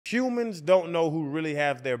humans don't know who really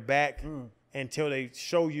have their back until they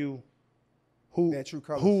show you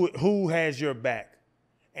who has your back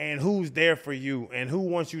and who's there for you and who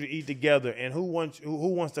wants you to eat together and who wants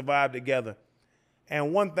to vibe together.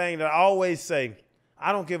 And one thing that I always say,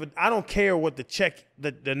 I don't care what the check,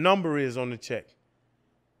 the number is on the check.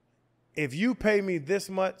 If you pay me this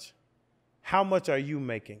much, how much are you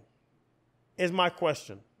making? Is my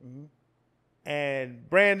question. Mm-hmm. And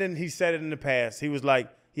Brandon, he said it in the past. He was like,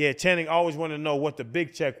 yeah, Channing always wanted to know what the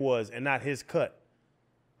big check was and not his cut.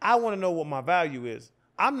 I want to know what my value is.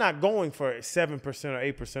 I'm not going for 7%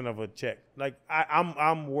 or 8% of a check. Like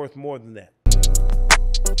I'm worth more than that.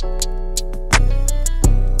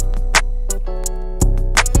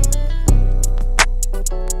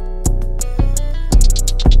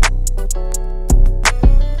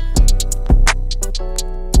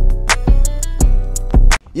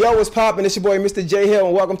 Yo, what's poppin'? It's your boy, Mr. J Hill,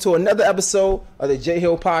 and welcome to another episode of the J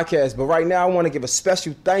Hill Podcast. But right now, I want to give a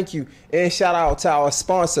special thank you and shout out to our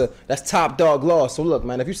sponsor, that's Top Dog Law. So look,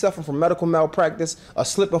 man, if you're suffering from medical malpractice, a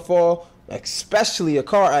slip and fall, especially a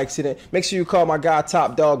car accident, make sure you call my guy,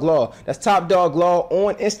 Top Dog Law. That's Top Dog Law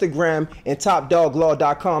on Instagram and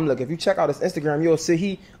topdoglaw.com. Look, if you check out his Instagram, you'll see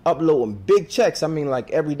he uploading big checks. I mean, like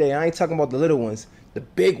every day. I ain't talking about the little ones. The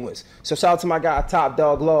big ones. So shout out to my guy, Top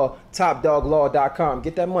Dog Law, topdoglaw.com.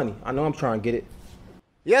 Get that money. I know I'm trying to get it.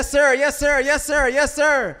 Yes, sir. Yes, sir. Yes, sir. Yes,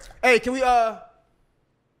 sir. Hey, can we, I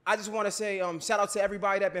just want to say shout out to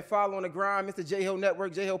everybody that been following the grind, Mr. J Hill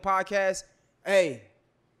Network, J Hill Podcast. Hey,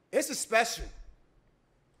 it's a special.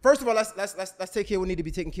 First of all, let's take care of what need to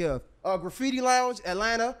be taken care of. Graffiti Lounge,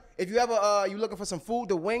 Atlanta. If you ever, you looking for some food,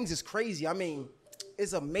 the wings is crazy. I mean,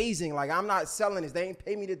 it's amazing. Like, I'm not selling this. They ain't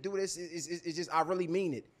pay me to do this. It's just, I really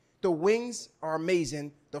mean it. The wings are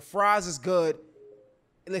amazing. The fries is good.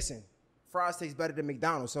 Listen, fries taste better than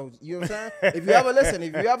McDonald's. So, you know what I'm saying? If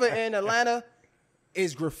you ever in Atlanta,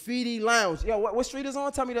 it's Graffiti Lounge. Yo, what street is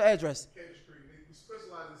on? Tell me the address. Street. We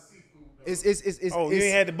specialize in seafood. Oh, you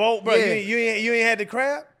ain't had the boat, bro? Yeah. You ain't had the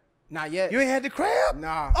crab? Not yet. You ain't had the crab?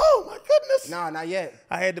 Nah. Oh, my goodness. Nah, not yet.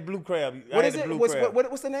 I had the blue crab. What is it?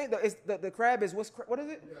 What's the name? The crab is, what is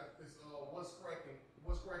it? Yeah, it's What's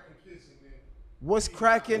Cracking Kitchen, man. What's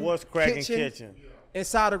Cracking Kitchen? Yeah.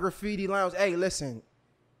 Inside of Graffiti Lounge. Hey, listen.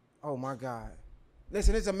 Oh, my God.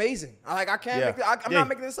 Listen, it's amazing. I'm not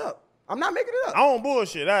making this up. I'm not making it up. I don't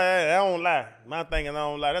bullshit. I don't lie. My thing is I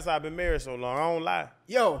don't lie. That's how I've been married so long. I don't lie.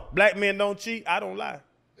 Yo. Black men don't cheat. I don't lie.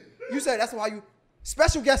 You said that's why you...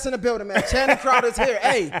 Special guest in the building, man. Channing Crowder's here.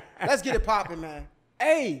 Hey, let's get it popping, man.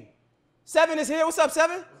 Hey, Seven is here. What's up,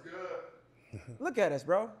 Seven? What's good? Look at us,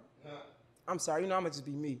 bro. I'm sorry. You know I'm going to just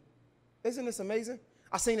be me. Isn't this amazing?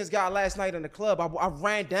 I seen this guy last night in the club. I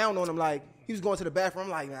ran down on him like he was going to the bathroom.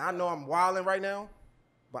 I'm like, man, I know I'm wilding right now,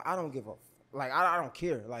 but I don't give a... Like, I don't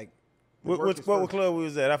care. Like, what club we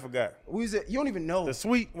was at? I forgot. We was at... You don't even know. The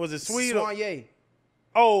Sweet? Was it Sweet? Soigné.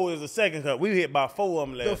 Oh, it was the second cup. We hit about 4 of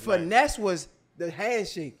them last night. The finesse was... The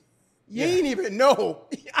handshake. You ain't even know.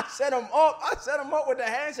 I set him up with the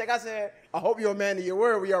handshake. I said, I hope you're a man of your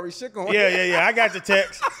word. We already shook on it. Yeah. I got the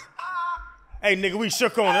text. Hey, nigga, we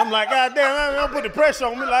shook on it. I'm like, God damn, I don't put the pressure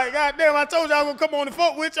on me. Like, God damn, I told you I was going to come on and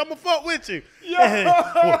fuck with you. I'm going to fuck with you.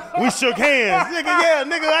 We shook hands. Nigga, yeah,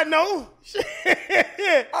 nigga, I know.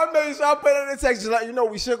 I made sure I put it in the text just like, you know,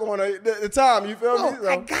 we shook on the time. You feel me? So.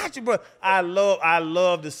 I got you, bro. I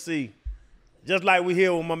love to see. Just like we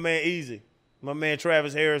here with my man Easy. My man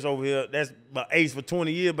Travis Harris over here, that's my ace for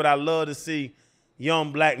 20 years, but I love to see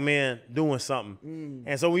young black men doing something.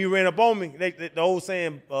 And so when you ran up on me, the old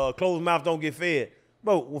saying, closed mouth don't get fed.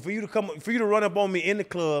 Bro, for you to run up on me in the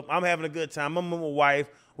club, I'm having a good time. I'm with my wife,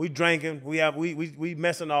 we drinking, we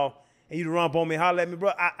messing off, and you to run up on me, holler at me,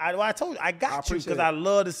 bro. I told you, I got you because I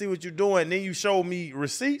love to see what you're doing. And then you showed me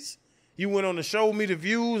receipts. You went on to show me the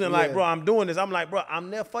views and like, bro, I'm doing this. I'm like, bro,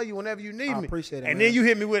 I'm there for you whenever you need me. I appreciate it, and man. then you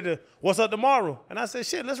hit me with the, what's up tomorrow? And I said,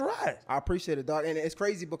 shit, let's ride. I appreciate it, dog. And it's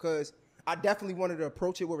crazy because I definitely wanted to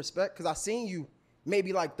approach it with respect because I seen you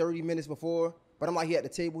maybe like 30 minutes before, but I'm like, he at the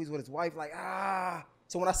table, he's with his wife, like,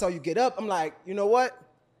 So when I saw you get up, I'm like, you know what?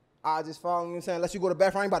 I just follow, you know what I'm saying? Unless you go to the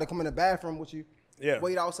bathroom, I ain't about to come in the bathroom with you. Yeah.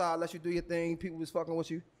 Wait outside, let you do your thing. People was fucking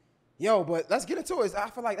with you. Yo, but let's get into it. I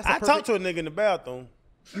feel like that's a talk to a nigga in the bathroom.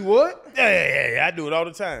 You would? Yeah. I do it all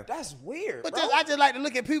the time. That's weird. But I just like to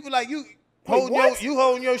look at people like you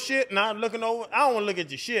holding your shit and I'm looking over. I don't want to look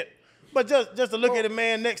at your shit. But just to look at a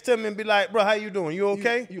man next to me and be like, bro, how you doing? You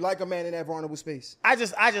okay? You like a man in that vulnerable space. I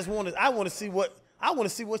want to see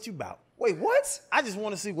what you about. Wait, what? I just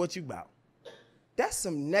want to see what you about. That's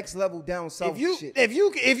some next level down south shit. If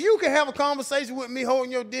you can have a conversation with me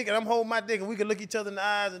holding your dick and I'm holding my dick and we can look each other in the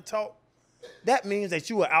eyes and talk, that means that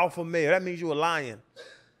you are alpha male. That means you a lion.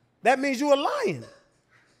 That means you a lion.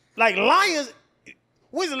 Like lions,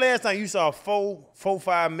 when's the last time you saw a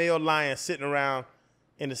 4-5 male lions sitting around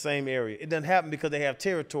in the same area? It doesn't happen because they have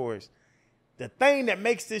territories. The thing that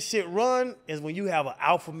makes this shit run is when you have an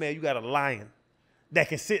alpha male, you got a lion that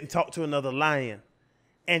can sit and talk to another lion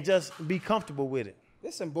and just be comfortable with it.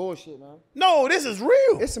 This some bullshit, man. No, this is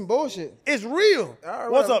real. It's some bullshit. It's real. Right,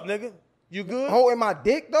 what's up, nigga? You good? Holding my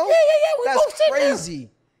dick, though? Yeah. We That's both sitting crazy.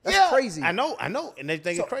 there. That's crazy. I know. And they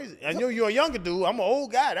think it's crazy. I know you're a younger dude. I'm an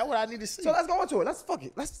old guy. That's what I need to see. So let's go into it. Let's fuck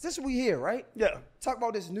it. This we here, right? Yeah. Talk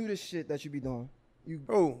about this nudist shit that you be doing.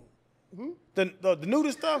 The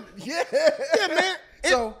nudist stuff? Yeah. Yeah, man.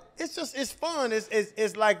 It's fun.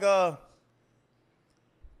 It's like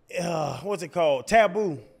what's it called?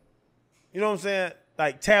 Taboo. You know what I'm saying?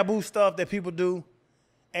 Like taboo stuff that people do.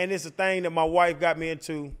 And it's a thing that my wife got me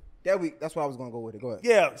into. That's why I was gonna go with it. Go ahead.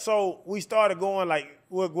 Yeah, so we started going like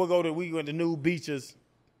we went to new beaches,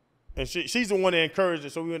 and she's the one that encouraged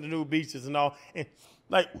it. So we went to new beaches and all, and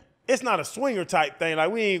like it's not a swinger type thing.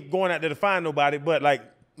 Like we ain't going out there to find nobody, but like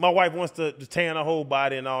my wife wants to tan her whole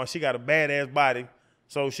body and all. She got a badass body,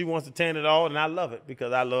 so she wants to tan it all, and I love it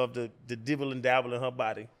because I love the dibble and dabble in her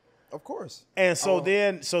body. Of course. And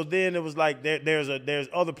then it was like there's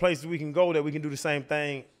other places we can go that we can do the same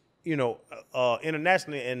thing,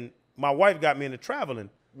 internationally. And my wife got me into traveling,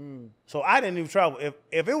 so I didn't even travel.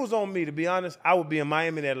 If it was on me, to be honest, I would be in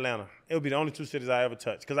Miami and Atlanta. It would be the only two cities I ever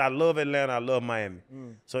touched because I love Atlanta, I love Miami.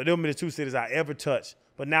 So they'll be the two cities I ever touched.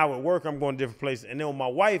 But now with work, I'm going to different places, and then with my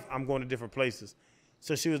wife, I'm going to different places.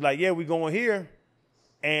 So she was like, "Yeah, we going here,"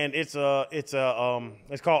 and it's called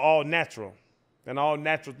All Natural. An all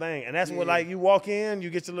natural thing. And that's what, like, you walk in, you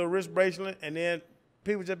get your little wrist bracelet, and then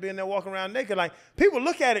people just being there walking around naked. Like, people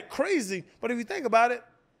look at it crazy, but if you think about it,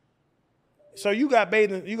 so you got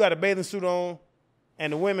a bathing suit on,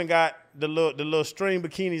 and the women got the little string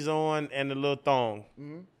bikinis on and the little thong.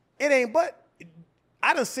 It ain't but,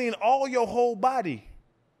 I done seen all your whole body,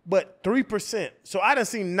 but 3%. So I done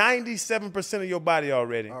seen 97% of your body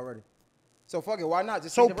already. So fuck it, why not?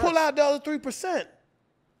 Just so pull out the other 3%.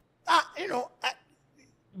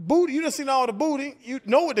 Booty. You done seen all the booty. You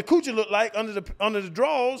know what the coochie look like under the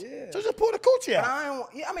drawers. Yeah. So just pull the coochie out.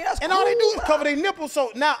 That's and cool, all they do is cover their nipples.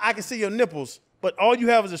 So now I can see your nipples, but all you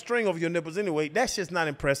have is a string over your nipples anyway. That shit's not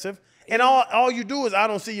impressive. And all you do is I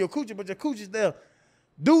don't see your coochie, but your coochie's there.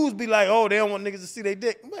 Dudes be like, oh, they don't want niggas to see their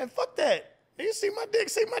dick. Man, fuck that. You see my dick?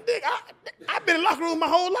 See my dick? I've been in locker room my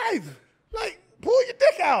whole life. Like, pull your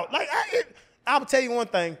dick out. Like, I'm gonna tell you one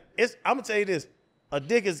thing. I'm gonna tell you this. A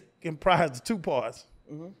dick is comprised of two parts.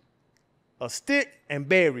 A stick and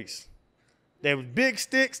berries. There's big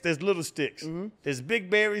sticks, there's little sticks. There's big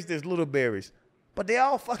berries, there's little berries. But they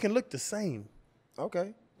all fucking look the same.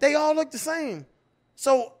 Okay. They all look the same.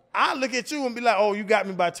 So I look at you and be like, oh, you got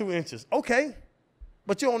me by 2 inches. Okay.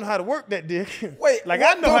 But you don't know how to work that dick. Wait. Like,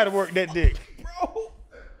 I know how to work that dick. Bro.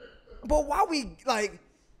 But why we, like,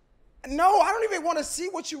 no, I don't even want to see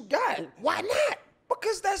what you got. Why not?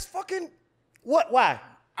 Because that's fucking... What? Why?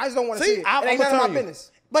 I just don't want to see it. It ain't none of my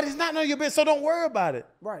business. But it's not none of your business, so don't worry about it.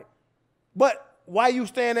 Right. But why you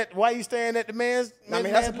staying at the man's? I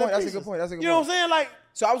mean, that's a point. That's a good point. You know what I'm saying? Like,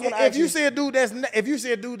 so I was going to ask you. If you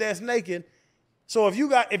see a dude that's naked, so if you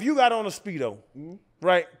got on a Speedo,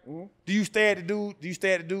 right? Do you stare at the dude? Do you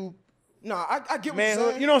stare at the dude? No, I get what you're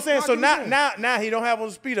saying. You know what I'm saying? So now he don't have on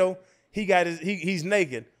a Speedo. He got he's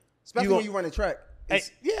naked. Especially when you run the track.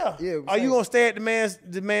 Yeah. Are you gonna stare at the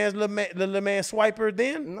man's little man swiper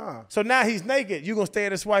then? Nah. So now he's naked. You gonna stare at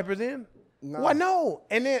the swiper then? Nah. Why no?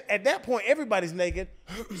 And then at that point everybody's naked,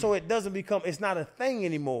 so it doesn't become. It's not a thing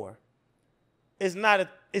anymore. It's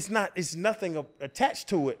nothing attached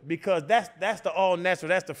to it because that's the all natural.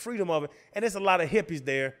 That's the freedom of it, and there's a lot of hippies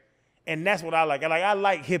there, and that's what I like. I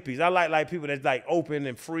like hippies. I like people that's like open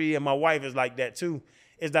and free, and my wife is like that too.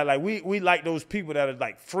 Is that like we like those people that are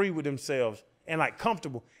like free with themselves. And like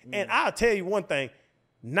comfortable. And I'll tell you one thing,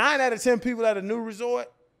 9 out of 10 people at a new resort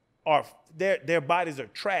are their bodies are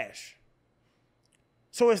trash.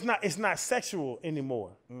 So it's not sexual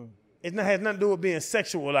anymore. It has nothing to do with being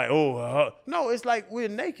sexual, like, no, it's like we're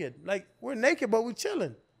naked. Like we're naked, but we're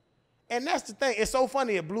chilling. And that's the thing. It's so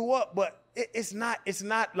funny, it blew up, but it's not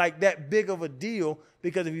like that big of a deal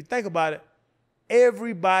because if you think about it,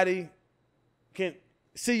 everybody can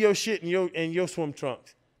see your shit in your swim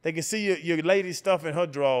trunks. They can see your lady's stuff in her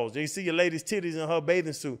drawers. They can see your lady's titties in her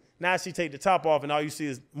bathing suit. Now she take the top off and all you see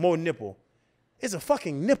is more nipple. It's a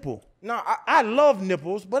fucking nipple. No, I love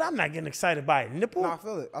nipples, but I'm not getting excited by a nipple. No, I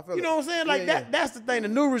feel it. You know what I'm saying? Like that's the thing. The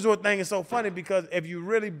new resort thing is so funny because if you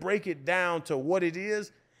really break it down to what it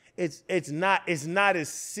is, it's not as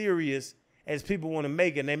serious as people want to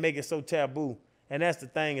make it, and they make it so taboo. And that's the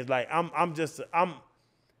thing, is like I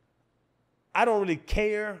don't really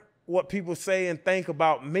care what people say and think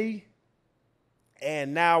about me.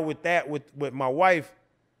 And now with that, with my wife,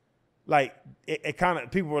 like it kind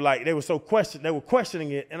of, people were like, they were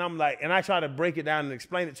questioning it. And I'm like, and I try to break it down and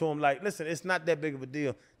explain it to them. Like, listen, it's not that big of a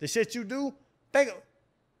deal. The shit you do, this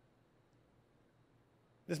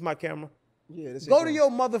is my camera. Yeah, go to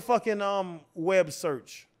your motherfucking web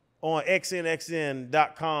search on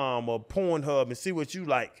xnxn.com or Pornhub and see what you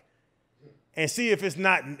like. And see if it's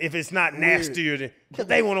not nastier than, because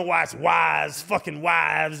they want to watch fucking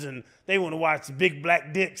wives, and they want to watch big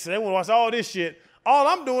black dicks, and they want to watch all this shit. All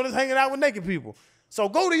I'm doing is hanging out with naked people. So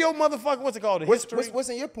go to your motherfucking, what's it called? What's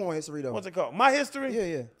in your porn history though? What's it called? My history?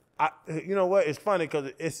 Yeah. You know what? It's funny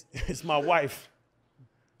because it's my wife.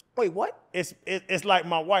 Wait, what? It's like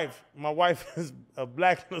my wife. My wife is a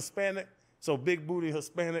black and Hispanic, so big booty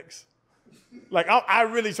Hispanics. Like I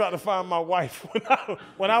really try to find my wife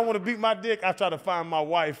when I want to beat my dick. I try to find my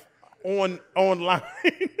wife online.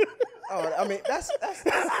 Oh, I mean that's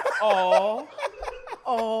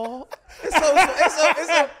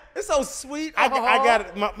it's so sweet. I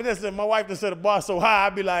got it. My wife just set the bar so high.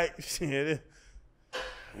 I'd be like, shit,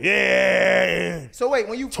 yeah. So wait,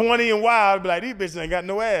 when you 20 and wild, I'd be like, these bitches ain't got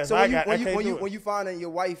no ass. So when you finding your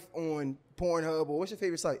wife on Pornhub, or what's your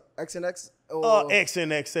favorite site? XNX or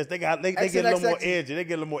XNXS. They get a little more edgy. They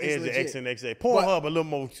get a little more edgy. XNXS. Pornhub a little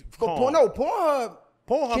more calm.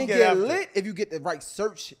 Pornhub can get lit if you get the right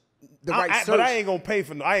search. But I ain't gonna pay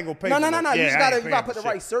for no. I ain't gonna pay. No. Yeah, you gotta put the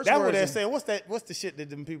right search. That's what they're saying. What's the shit that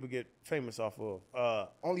them people get famous off of?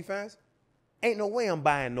 OnlyFans. Ain't no way I'm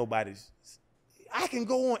buying nobody's. I can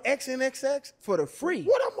go on XNXX for the free.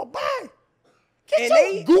 What I'm gonna buy? Get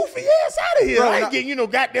your goofy ass out of here. I ain't getting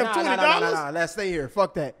goddamn $20. Nah. Let's stay here.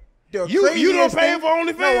 Fuck that. You don't pay for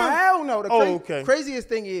OnlyFans? No, hell no. Okay. Craziest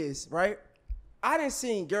thing is, right? I done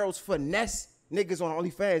seen girls finesse niggas on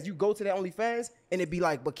OnlyFans. You go to that OnlyFans and it be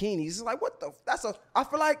like bikinis. It's like, what the? I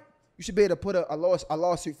feel like you should be able to put a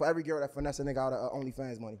lawsuit for every girl that finesse a nigga out of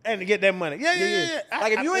OnlyFans money. And to get that money. Yeah.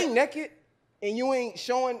 Like if you ain't naked and you ain't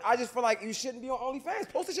showing, I just feel like you shouldn't be on OnlyFans.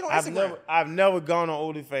 Post this shit on Instagram. I've never gone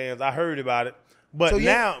on OnlyFans. I heard about it. But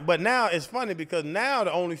now it's funny because now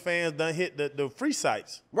the OnlyFans done hit the free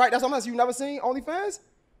sites. Right, that's what I'm asking. You never seen OnlyFans?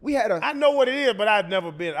 I know what it is, but I've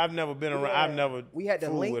never been around. We had the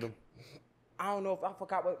link with them. I don't know if I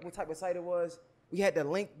forgot what type of site it was. We had the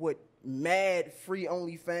link with mad free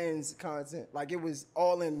OnlyFans content. Like it was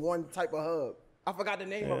all in one type of hub. I forgot the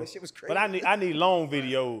name of it. Shit was crazy. But I need long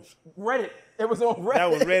videos. Reddit. It was on Reddit.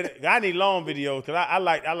 That was Reddit. I need long videos because I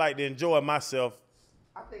like to enjoy myself.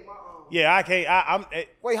 I think my Yeah, I can't.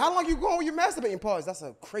 Wait, how long you going with your masturbating pause? That's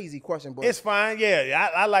a crazy question, but it's fine. Yeah,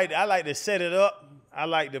 I like to set it up. I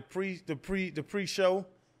like the pre-show.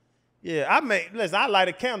 Yeah, I light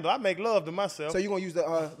a candle. I make love to myself. So you gonna use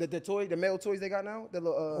the toy, the male toys they got now? The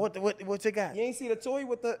little what they got? You ain't see the toy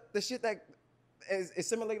with the shit that is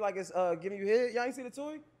simulated like it's giving you head? Y'all ain't see the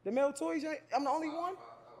toy? The male toys? I'm the only one?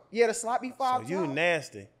 Yeah, the sloppy 5 So you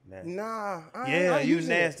nasty. Nah. Yeah, you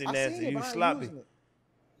nasty. You sloppy.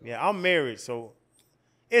 Yeah, I'm married, so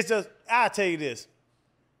it's just, I'll tell you this.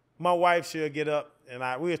 My wife, she'll get up and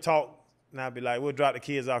we'll talk, and I'll be like, we'll drop the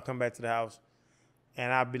kids off, come back to the house.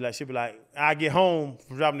 And I'll be like, she'll be like, I get home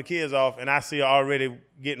from dropping the kids off, and I see her already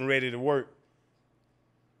getting ready to work.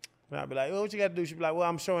 And I'll be like, well, what you got to do? She'll be like, well,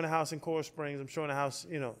 I'm showing the house in Coral Springs. I'm showing the house,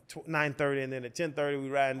 9:30, and then at 10:30, we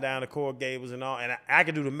riding down to Coral Gables and all. And I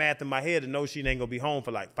can do the math in my head to know she ain't going to be home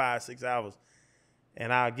for like 5-6 hours.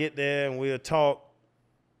 And I'll get there, and we'll talk.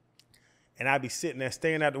 And I'd be sitting there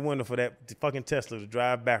staring out the window for that fucking Tesla to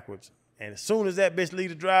drive backwards. And as soon as that bitch leave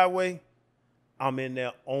the driveway, I'm in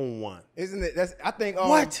there on one. Isn't it? I think.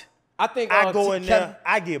 What? I think I go in there.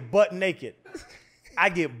 I get butt naked.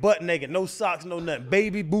 No socks, no nothing.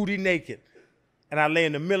 Baby booty naked. And I lay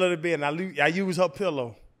in the middle of the bed and I use her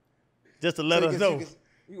pillow just to let her know.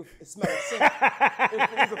 You can smell it. You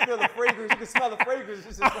can feel the fragrance. You can smell the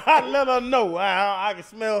fragrance. I let her know. I can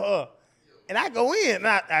smell her. And I go in, and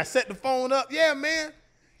I set the phone up. Yeah, man.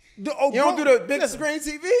 You don't do the big screen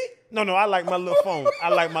TV? No, I like my little phone. I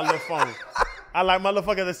like my little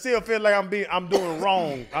fucking. I still feel like I'm doing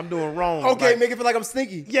wrong. Okay, make it feel like I'm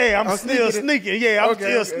sneaky. Yeah, I'm still sneaking. Yeah, I'm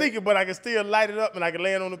still sneaking, but I can still light it up, and I can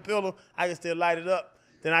lay it on the pillow. I can still light it up.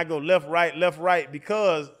 Then I go left, right,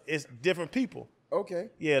 because it's different people. Okay.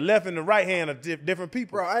 Yeah, left and the right hand are different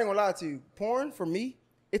people. Bro, I ain't gonna lie to you. Porn, for me,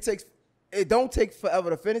 it don't take forever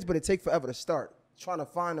to finish, but it take forever to start. Trying to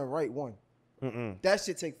find the right one. That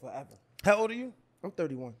shit take forever. How old are you? I'm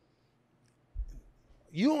 31.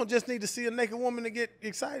 You don't just need to see a naked woman to get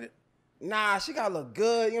excited. Nah, she gotta look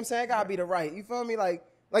good. You know what I'm saying? It gotta be the right. You feel me? Like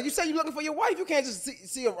you say, you looking for your wife. You can't just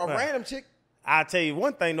see a random chick. I'll tell you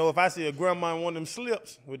one thing though. If I see a grandma in one of them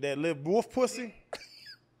slips with that little wolf pussy,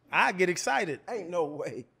 I get excited. Ain't no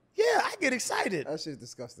way. Yeah, I get excited. That shit's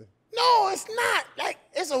disgusting. No, it's not. Like,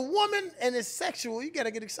 it's a woman and it's sexual. You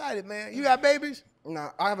gotta get excited, man. You got babies? Nah,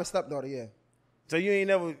 I have a stepdaughter. Yeah. So you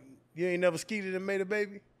ain't never skeeted and made a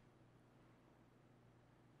baby?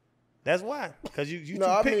 That's why. Cause you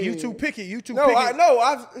too picky. You too picky. You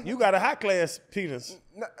got a high class penis.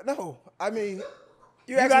 No, I mean.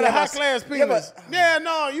 You got a high class penis. Yeah,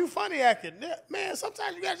 no, you funny acting. Yeah, man,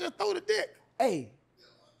 sometimes you gotta just throw the dick. Hey.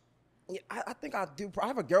 Yeah, I think I do. I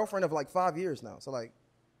have a girlfriend of like 5 years now. So like,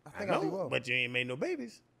 I think I do well. But you ain't made no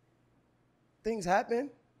babies. Things happen.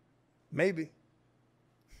 Maybe.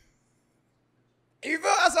 You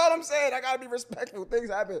feel? That's all I'm saying. I gotta be respectful. Things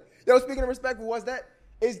happen. Yo, speaking of respectful, what's that?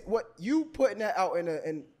 Is what you putting that out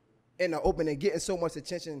in the open and getting so much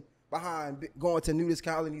attention behind going to nudist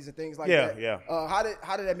colonies and things like that. Yeah. How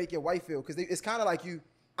did that make your wife feel? Because it's kind of like you.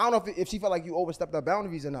 I don't know if she felt like you overstepped her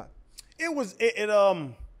boundaries or not.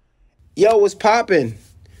 Yo, what's poppin'?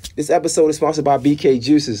 This episode is sponsored by BK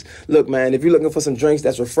Juices. Look, man, if you're looking for some drinks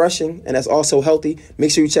that's refreshing and that's also healthy,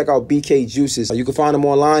 make sure you check out BK Juices. You can find them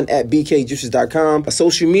online at bkjuices.com.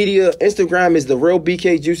 Social media, Instagram is The Real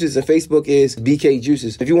BK Juices and Facebook is BK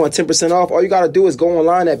Juices. If you want 10% off, all you got to do is go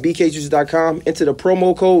online at bkjuices.com, enter the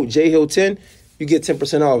promo code JHill10. You get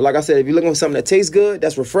 10% off. Like I said, if you're looking for something that tastes good,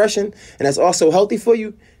 that's refreshing, and that's also healthy for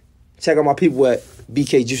you, check out my people at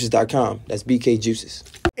bkjuices.com. That's BK Juices.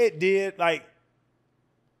 It did, like,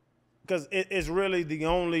 because it's really the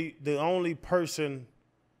only person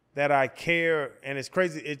that I care, and it's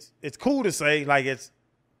crazy. It's cool to say, like, I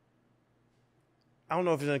don't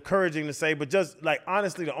know if it's encouraging to say, but just like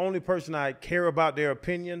honestly, the only person I care about their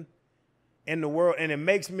opinion in the world, and it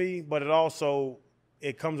makes me, but it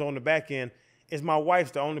comes on the back end, is my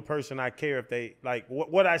wife's the only person I care if they like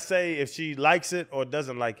what I say, if she likes it or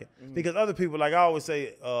doesn't like it. Mm. Because other people, like I always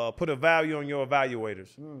say, put a value on your evaluators.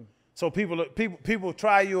 Mm. So people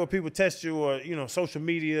try you or people test you or, you know, social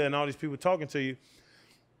media and all these people talking to you.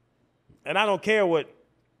 And I don't care what,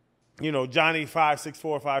 you know, Johnny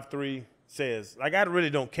 56453 says. Like, I really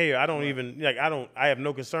don't care. I don't even, like, I have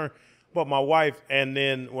no concern. But my wife, and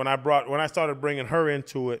then when I started bringing her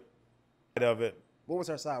into it, what was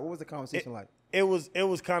her side? What was the conversation like? It was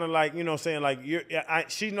kind of like, you know, saying like,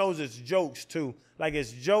 she knows it's jokes too. Like,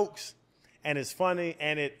 it's jokes and it's funny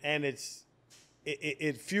and it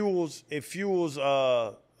fuels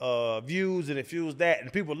views and it fuels that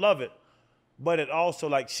and people love it, but it also,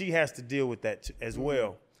 like, she has to deal with that as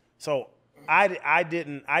well. So I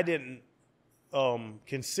didn't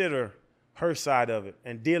consider her side of it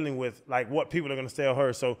and dealing with like what people are gonna tell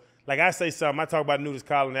her. So like I say something, I talk about nudist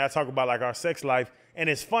colony, I talk about like our sex life, and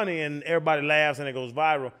it's funny and everybody laughs and it goes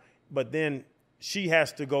viral, but then she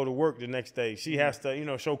has to go to work the next day. She has to, you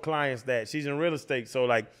know, show clients that she's in real estate. So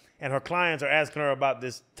like, and her clients are asking her about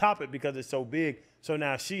this topic because it's so big. So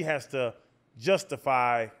now she has to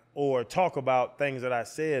justify or talk about things that I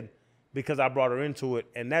said because I brought her into it.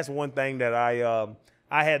 And that's one thing that I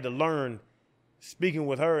had to learn speaking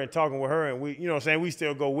with her and talking with her. And we, you know what I'm saying, we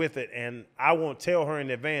still go with it. And I won't tell her in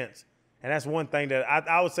advance. And that's one thing that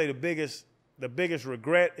I would say the biggest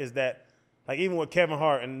regret is that, like, even with Kevin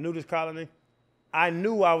Hart and the Nudist Colony, I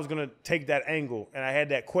knew I was going to take that angle and I had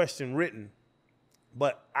that question written.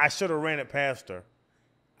 But I should have ran it past her.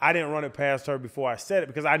 I didn't run it past her before I said it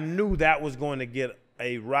because I knew that was going to get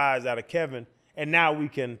a rise out of Kevin. And now we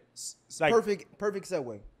can, like, perfect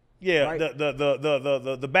segue. Yeah, right?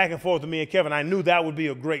 the back and forth with me and Kevin. I knew that would be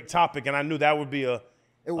a great topic, and I knew that would be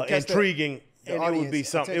intriguing, and it would be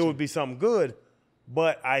something. It would be something good.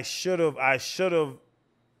 But I should have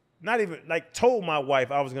not even like told my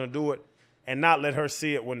wife I was going to do it, and not let her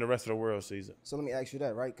see it when the rest of the world sees it. So let me ask you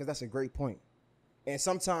that, right? Because that's a great point. And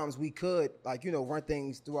sometimes we could, like, you know, run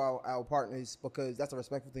things through our partners because that's a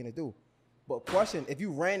respectful thing to do. But question, if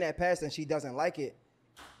you ran that past and she doesn't like it,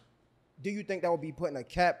 do you think that would be putting a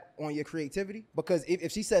cap on your creativity? Because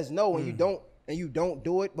if she says no and you don't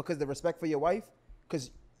do it because of the respect for your wife,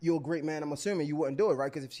 because you're a great man, I'm assuming you wouldn't do it,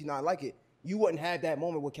 right? Because if she not like it, you wouldn't have that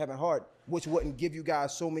moment with Kevin Hart, which wouldn't give you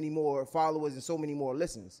guys so many more followers and so many more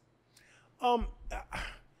listens.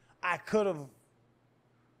 I could have.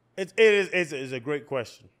 It is a great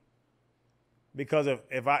question because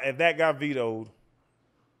if that got vetoed,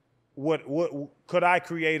 what could I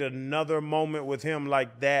create another moment with him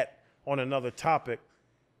like that on another topic,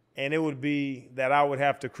 and it would be that I would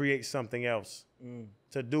have to create something else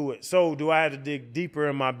to do it. So do I have to dig deeper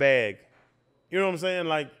in my bag You know what I'm saying?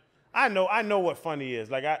 Like, I know what funny is.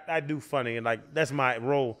 Like, I do funny, and like that's my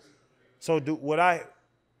role. So would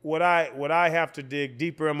I have to dig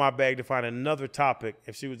deeper in my bag to find another topic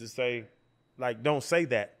if she was to say, like, don't say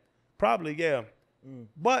that? Probably, yeah.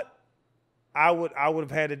 But I would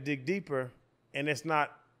have had to dig deeper, and it's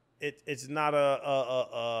not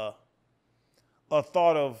a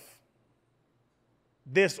thought of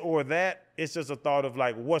this or that. It's just a thought of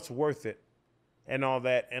like what's worth it and all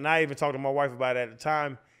that. And I even talked to my wife about it at the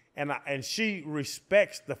time, and she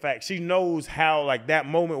respects the fact. She knows how like that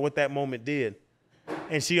moment, what that moment did.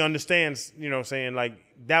 And she understands, you know, saying like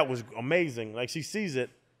that was amazing. Like she sees it,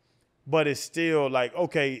 but it's still like,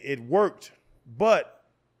 okay, it worked, but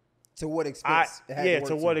to what expense?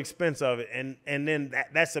 To what expense of it? And then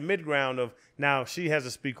that's the mid ground of now she has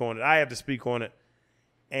to speak on it. I have to speak on it.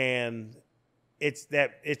 And it's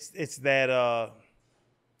that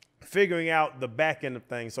figuring out the back end of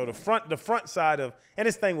things. So the front side of, and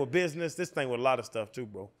this thing with business, this thing with a lot of stuff too,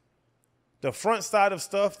 bro. The front side of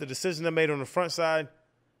stuff, the decision I made on the front side,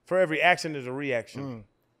 for every action there's a reaction.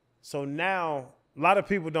 So now a lot of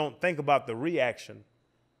people don't think about the reaction.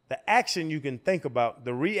 The action you can think about,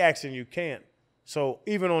 the reaction you can't. So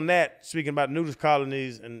even on that, speaking about nudist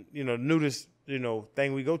colonies and, you know, nudist, you know,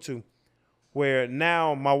 thing we go to, where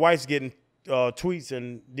now my wife's getting tweets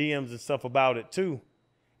and DMs and stuff about it too.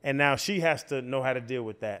 And now she has to know how to deal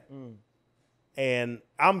with that. And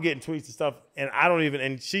I'm getting tweets and stuff, and I don't even,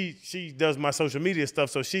 and she does my social media stuff,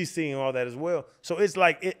 so she's seeing all that as well. So it's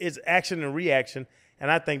like, it's action and reaction. And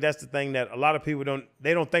I think that's the thing that a lot of people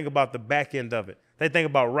don't think about the back end of it. They think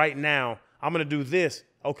about right now, I'm going to do this.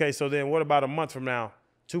 Okay, so then what about a month from now,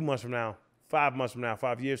 2 months from now, 5 months from now,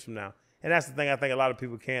 5 years from now? And that's the thing I think a lot of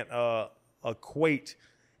people can't equate.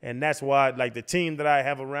 And that's why, like, the team that I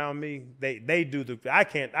have around me, they do the, I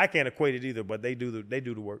can't equate it either, but they do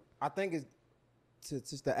the work. I think it's,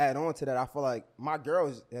 just to add on to that, I feel like my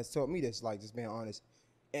girl has taught me this, like, just being honest.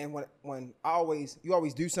 And when you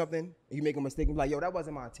always do something, and you make a mistake, and be like, yo, that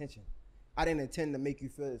wasn't my intention. I didn't intend to make you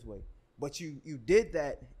feel this way. But you did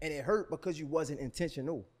that, and it hurt because you wasn't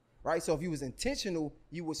intentional, right? So if you was intentional,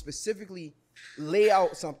 you would specifically lay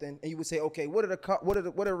out something, and you would say, okay, what are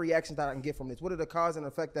the reactions that I can get from this? What are the cause and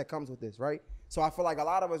effect that comes with this, right? So I feel like a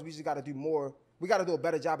lot of us, we just got to do more. We got to do a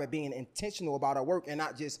better job at being intentional about our work and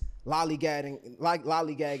not just lollygagging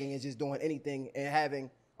and just doing anything and having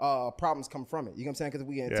problems come from it. You know what I'm saying? Because if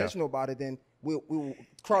we're intentional about it, then we'll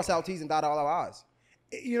cross our T's and dot all our I's.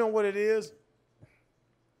 You know what it is?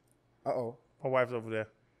 Uh-oh. My wife's over there.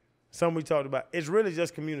 Something we talked about. It's really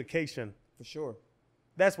just communication. For sure.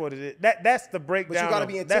 That's what it is. That's the breakdown. But you got to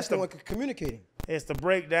be intentional in communicating. It's the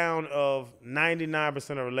breakdown of 99%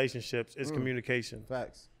 of relationships is communication.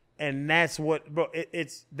 Facts. And that's what, bro,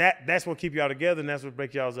 that's what keep y'all together, and that's what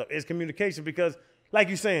break y'all up. It's communication, because like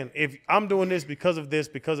you're saying, if I'm doing this because of this,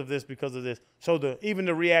 because of this, because of this. So even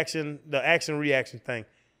the reaction, the action reaction thing,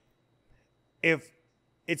 if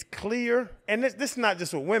it's clear, and this is not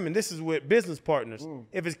just with women, this is with business partners.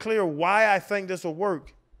 If it's clear why I think this will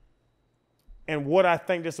work and what I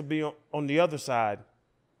think this will be on the other side,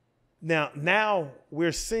 now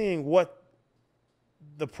we're seeing what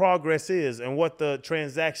the progress is and what the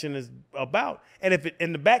transaction is about. And if it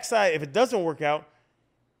in the backside, if it doesn't work out,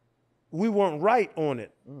 we weren't right on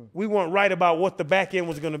it. We weren't right about what the back end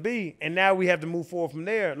was going to be, and now we have to move forward from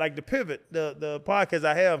there. Like the pivot, the podcast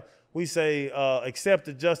I have, we say accept,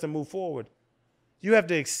 adjust, and move forward. You have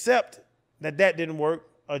to accept that didn't work,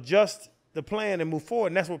 adjust the plan, and move forward.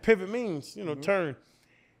 And that's what pivot means, you know, turn.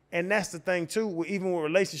 And that's the thing too, even with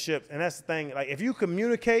relationships. And that's the thing, like if you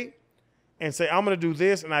communicate and say, I'm going to do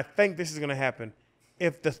this, and I think this is going to happen.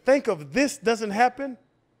 If the think of this doesn't happen,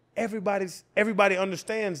 everybody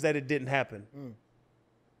understands that it didn't happen.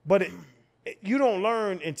 But you don't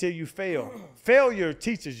learn until you fail. Failure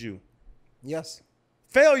teaches you. Yes.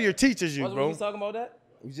 Failure teaches you, bro. We was talking about that?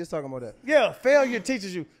 We was just talking about that. Yeah, failure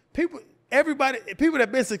teaches you. People that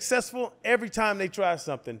have been successful every time they try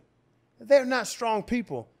something, they're not strong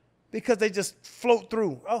people because they just float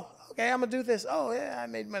through. Oh, okay, I'm going to do this. Oh, yeah, I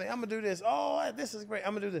made money. I'm going to do this. Oh, this is great.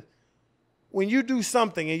 I'm going to do this. When you do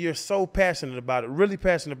something and you're so passionate about it, really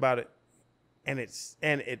passionate about it, and it's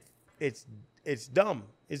dumb,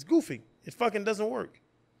 it's goofy, it fucking doesn't work.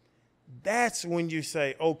 That's when you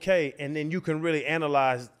say, okay, and then you can really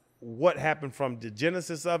analyze what happened from the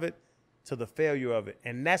genesis of it to the failure of it.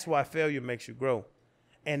 And that's why failure makes you grow.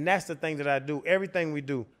 And that's the thing that I do. Everything we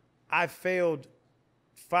do, I failed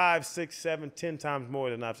 5, 6, 7, 10 times more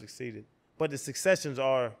than I've succeeded. But the successions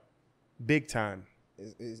are big time.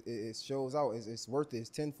 It shows out. It's worth it. It's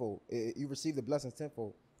tenfold. You receive the blessings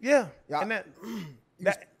tenfold. Yeah. Yeah.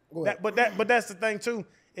 And But that's the thing too,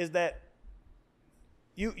 is that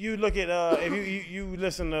you look at if you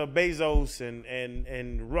listen to Bezos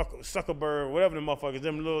and Zuckerberg, whatever the motherfuckers,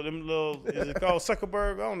 them little is it called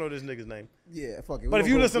Zuckerberg? I don't know this nigga's name. Yeah, fuck it. But if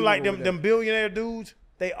you listen like them billionaire dudes,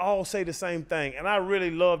 they all say the same thing. And I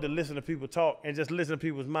really love to listen to people talk and just listen to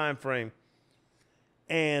people's mind frame.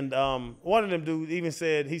 And one of them dudes even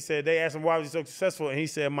said, they asked him why was he so successful, and he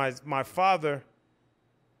said, my father,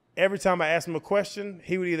 every time I asked him a question,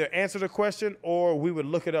 he would either answer the question or we would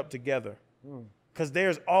look it up together. Because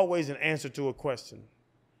there's always an answer to a question.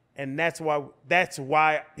 And that's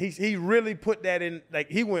why he really put that in,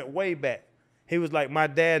 like he went way back. He was like, my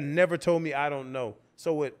dad never told me I don't know.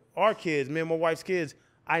 So with our kids, me and my wife's kids,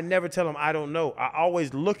 I never tell them I don't know. I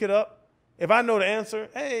always look it up. If I know the answer,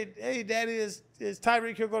 hey, Daddy, is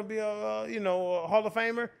Tyreek Hill going to be a Hall of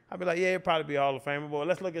Famer? I'd be like, yeah, he'll probably be a Hall of Famer, but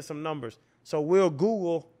let's look at some numbers. So we'll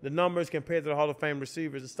Google the numbers compared to the Hall of Fame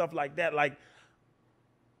receivers and stuff like that. Like,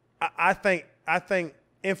 I think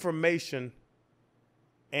information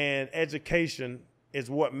and education is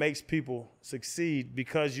what makes people succeed,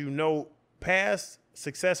 because you know past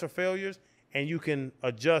success or failures, and you can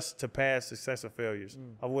adjust to past success or failures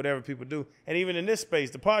of whatever people do. And even in this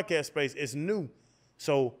space, the podcast space, it's new.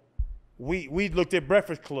 So we looked at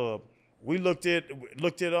Breakfast Club. We looked at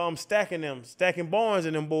Stacking Barnes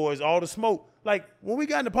and them boys, all the smoke. Like when we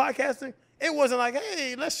got into podcasting, it wasn't like,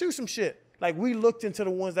 hey, let's shoot some shit. Like we looked into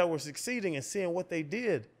the ones that were succeeding and seeing what they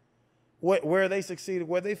did, where they succeeded,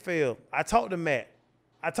 where they failed. I talked to Matt.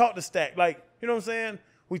 I talked to Stack. Like, you know what I'm saying?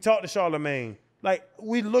 We talked to Charlemagne. Like,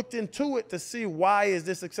 we looked into it to see why is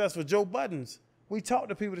this successful. Joe Buttons, we talked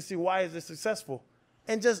to people to see why is this successful.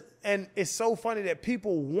 And it's so funny that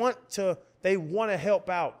people want to help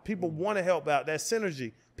out. People want to help out. That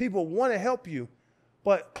synergy. People want to help you,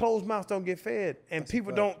 but closed mouths don't get fed. And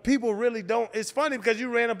people really don't. It's funny because you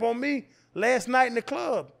ran up on me last night in the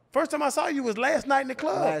club. First time I saw you was last night in the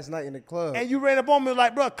club. Last night in the club. And you ran up on me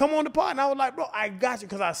like, bro, come on the pod. And I was like, bro, I got you,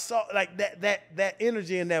 because I saw like that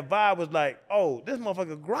energy and that vibe was like, oh, this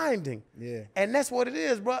motherfucker grinding. Yeah. And that's what it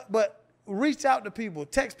is, bro. But reach out to people,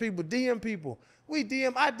 text people, DM people. I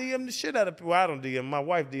DM the shit out of people. Well, I don't DM. My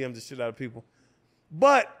wife DMs the shit out of people.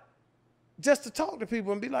 But just to talk to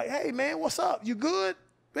people and be like, hey, man, what's up? You good?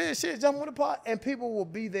 Man, shit, jump on the pot, and people will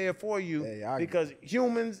be there for you because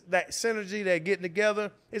humans, that synergy, that getting together,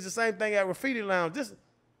 is the same thing at Graffiti Lounge. Just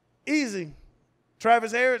easy.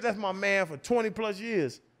 Travis Harris, that's my man for 20 plus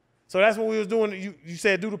years. So that's what we was doing. You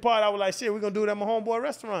said do the pot. I was like, shit, we're gonna do it at my homeboy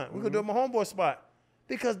restaurant. We're gonna do it at my homeboy spot,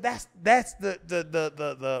 because that's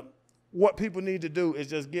the what people need to do is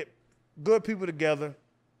just get good people together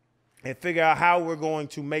and figure out how we're going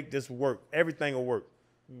to make this work. Everything will work.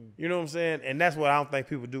 You know what I'm saying? And that's what I don't think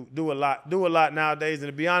people do a lot nowadays. And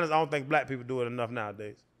to be honest, I don't think black people do it enough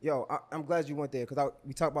nowadays. Yo, I'm glad you went there, because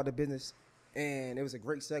we talked about the business, and it was a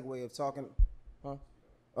great segue of talking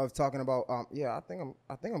about I think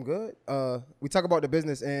I'm good. We talk about the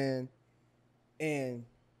business and I'm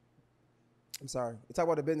sorry. We talk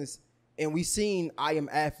about the business, and we seen I Am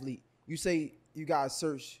Athlete. You say you guys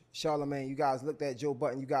searched Charlemagne, you guys looked at Joe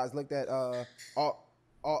Button, you guys looked at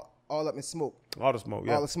All Up in Smoke. All the smoke,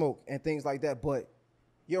 yeah. All the smoke and things like that. But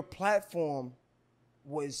your platform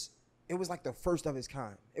was like the first of its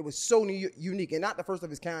kind. It was so unique, and not the first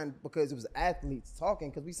of its kind because it was athletes talking,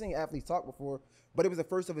 because we've seen athletes talk before, but it was the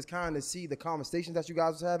first of its kind to see the conversations that you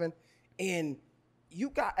guys was having. And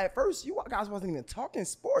at first, you guys wasn't even talking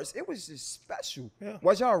sports. It was just special. Yeah.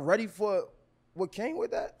 Was y'all ready for what came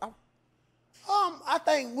with that? I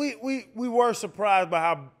think we were surprised by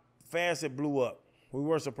how fast it blew up. We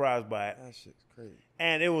were surprised by it. That shit's crazy.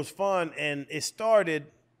 And it was fun, and it started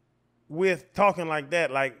with talking like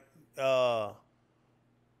that. Like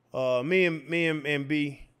me and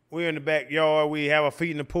B, we're in the backyard. We have our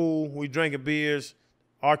feet in the pool. We drinking beers.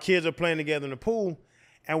 Our kids are playing together in the pool,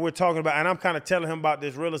 and we're talking about. And I'm kind of telling him about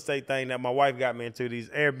this real estate thing that my wife got me into. These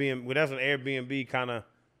Airbnb. Well, that's when Airbnb kind of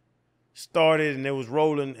started, and it was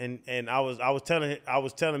rolling. And I was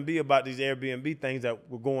telling B about these Airbnb things that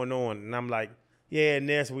were going on, and I'm like, yeah, and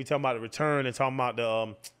this, we talking about the return and talking about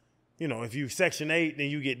the, if you Section 8, then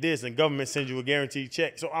you get this, and government sends you a guaranteed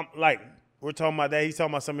check. So I'm like, we're talking about that. He's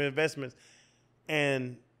talking about some investments.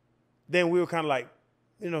 And then we were kind of like,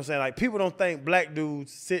 you know what I'm saying? Like, people don't think black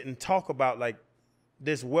dudes sit and talk about, like,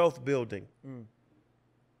 this wealth building.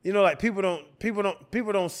 You know, like, people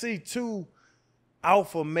don't see two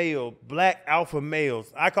black alpha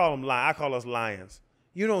males. I call us lions.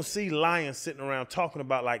 You don't see lions sitting around talking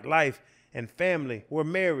about, like, life and family. We're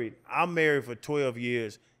married. I'm married for 12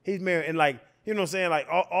 years. He's married, and like, you know what I'm saying? Like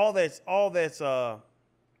all that's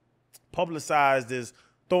publicized is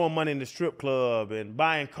throwing money in the strip club and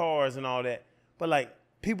buying cars and all that. But like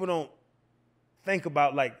people don't think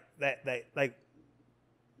about like that like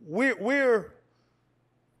we're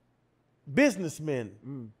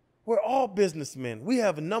businessmen. We're all businessmen. We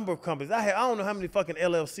have a number of companies. I don't know how many fucking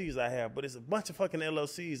LLCs I have, but it's a bunch of fucking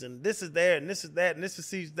LLCs, and this is there, and this is that, and this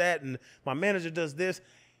is that, and my manager does this.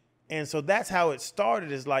 And so that's how it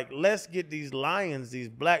started, is like, let's get these lions, these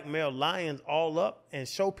black male lions all up and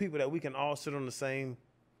show people that we can all sit on the same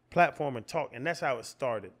platform and talk. And that's how it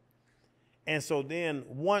started. And so then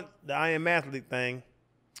once the I Am Athlete thing,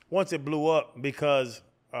 once it blew up because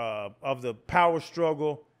of the power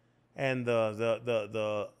struggle and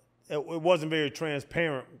it wasn't very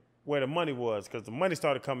transparent where the money was, because the money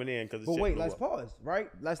started coming in. But wait, let's pause, right?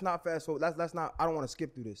 Let's not fast forward. Let's not. I don't want to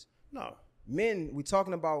skip through this. No. Men, we're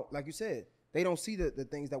talking about, like you said, they don't see the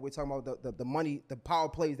things that we're talking about, the money, the power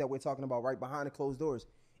plays that we're talking about right behind the closed doors.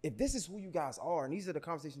 If this is who you guys are and these are the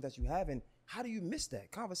conversations that you having, how do you miss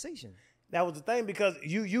that conversation? That was the thing, because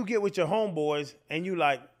you get with your homeboys and you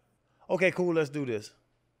like, okay, cool, let's do this.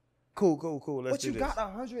 Cool, let's do this. But you got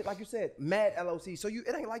 100, like you said, mad LLC. So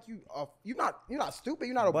it ain't like you're not stupid.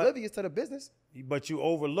 You're not oblivious to the business. But you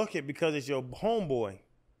overlook it because it's your homeboy.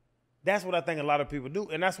 That's what I think a lot of people do,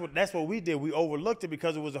 and that's what we did. We overlooked it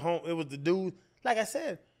because it was the dude. Like I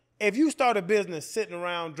said, if you start a business sitting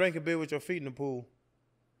around drinking beer with your feet in the pool,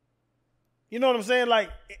 you know what I'm saying? Like,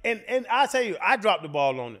 and I tell you, I dropped the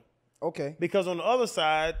ball on it. Okay. Because on the other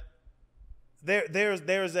side,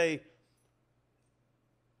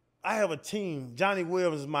 I have a team. Johnny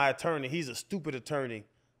Williams is my attorney. He's a stupid attorney.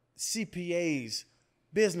 CPAs,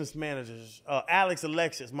 business managers. Alex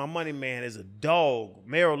Alexis, my money man, is a dog.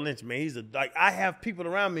 Merrill Lynch, man, I have people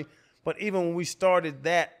around me. But even when we started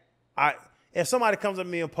that, if somebody comes up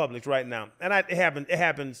to me in Publix right now, and it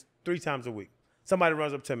happens 3 times a week. Somebody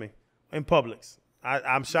runs up to me in Publix.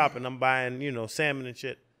 I'm shopping. I'm buying, salmon and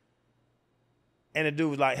shit. And the dude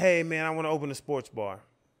was like, "Hey, man, I want to open a sports bar.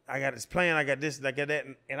 I got this plan, I got this, I got that,"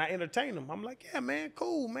 and I entertain them. I'm like, "Yeah, man,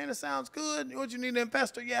 cool, man, it sounds good. What, you need an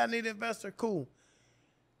investor?" "Yeah, I need an investor." "Cool."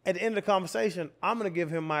 At the end of the conversation, I'm going to give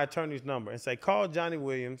him my attorney's number and say, call Johnny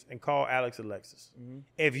Williams and call Alex Alexis. Mm-hmm.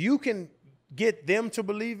 If you can get them to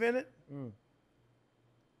believe in it,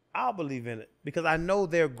 I'll believe in it, because I know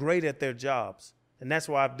they're great at their jobs. And that's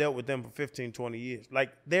why I've dealt with them for 15, 20 years.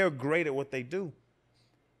 Like, they're great at what they do.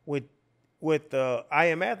 With the I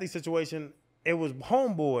Am Athlete situation, it was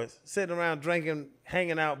homeboys sitting around drinking,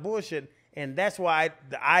 hanging out, bullshit. And that's why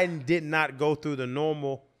I did not go through the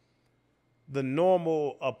normal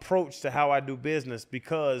approach to how I do business,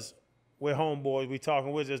 because we're homeboys, we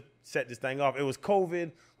talking, we'll just set this thing off. It was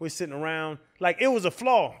COVID, we're sitting around. Like, it was a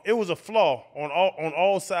flaw. It was a flaw on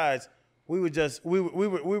all sides. We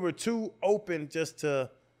were too open just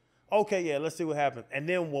to, okay, yeah, let's see what happens. And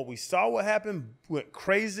then what happened went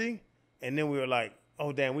crazy. And then we were like,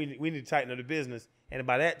 oh, damn, we need to tighten up the business. And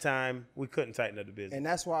by that time, we couldn't tighten up the business. And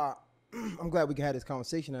that's why I'm glad we can have this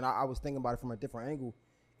conversation. And I was thinking about it from a different angle.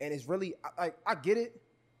 And it's really, I get it,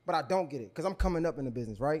 but I don't get it, because I'm coming up in the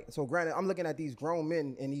business, right? So granted, I'm looking at these grown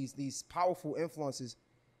men and these powerful influences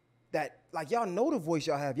that, like, y'all know the voice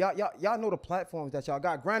y'all have. Y'all know the platforms that y'all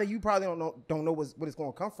got. Granted, you probably don't know what it's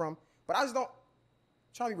going to come from, but I just don't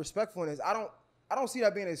try to be respectful in this. I don't see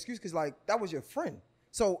that being an excuse, because, like, that was your friend.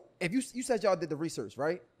 So if you said y'all did the research,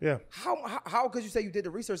 right? Yeah. How could you say you did the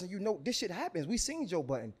research and you know this shit happens? We seen Joe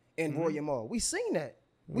Budden and Roy Amal. We seen that.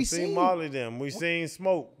 We seen Molly them. We seen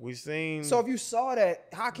Smoke. We seen. So if you saw that,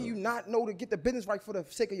 how can you not know to get the business right for the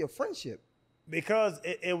sake of your friendship? Because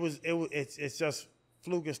it's just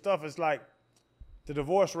fluke and stuff. It's like the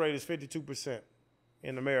divorce rate is 52%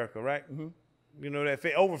 in America, right? Mm-hmm. You know that,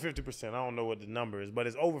 over 50%. I don't know what the number is, but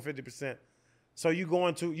it's over 50%. So you go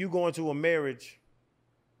into a marriage.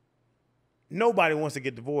 Nobody wants to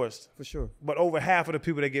get divorced. For sure. But over half of the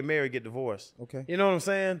people that get married get divorced. Okay. You know what I'm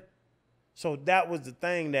saying? So that was the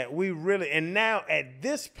thing that we really, and now at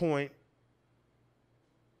this point,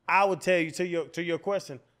 I would tell you, to your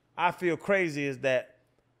question, I feel crazy is that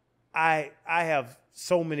I have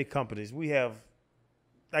so many companies. We have,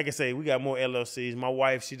 like I say, we got more LLCs. My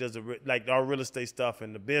wife, she does our real estate stuff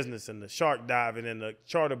and the business and the shark diving and the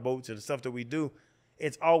charter boats and the stuff that we do.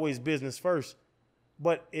 It's always business first.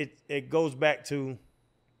 But it goes back to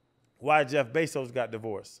why Jeff Bezos got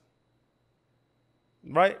divorced.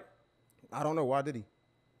 Right? I don't know. Why did he?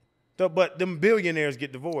 But them billionaires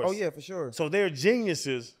get divorced. Oh, yeah, for sure. So they're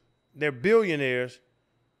geniuses. They're billionaires,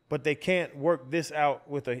 but they can't work this out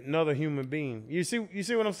with another human being. You see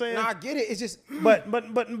what I'm saying? No, I get it. It's just. But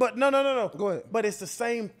no. Go ahead. But it's the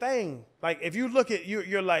same thing. Like, if you look at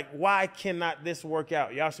you're like, why cannot this work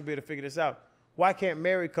out? Y'all should be able to figure this out. Why can't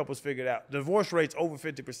married couples figure it out? Divorce rate's over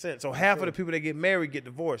 50%. So half of the people that get married get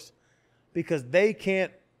divorced because they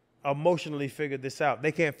can't emotionally figure this out.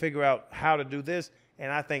 They can't figure out how to do this.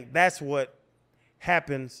 And I think that's what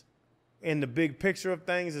happens in the big picture of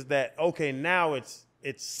things is that, okay, now it's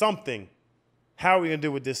something. How are we going to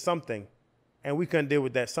deal with this something? And we couldn't deal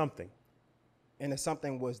with that something. And the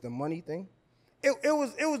something was the money thing? It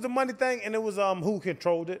was the money thing, and it was who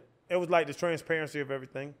controlled it. It was like the transparency of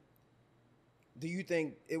everything. Do you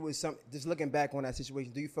think it was just looking back on that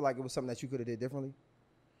situation, do you feel like it was something that you could have did differently?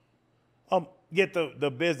 Get the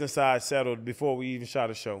business side settled before we even shot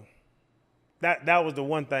a show. That was the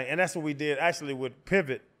one thing, and that's what we did actually with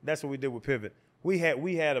Pivot. That's what we did with Pivot. We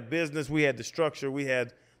had a business, we had the structure, we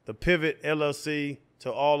had the Pivot LLC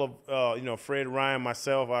to all of Fred Ryan,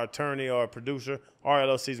 myself, our attorney, our producer, our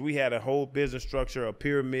LLCs. We had a whole business structure, a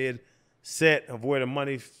pyramid set of where the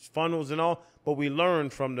money funnels and all. But we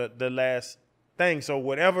learned from the last thing.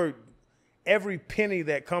 So every penny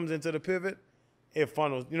that comes into the Pivot, it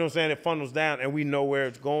funnels. You know what I'm saying? It funnels down, and we know where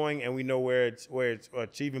it's going, and we know where it's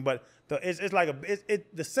achieving. But it's like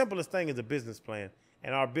the simplest thing is a business plan,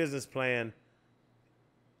 and our business plan.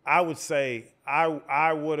 I would say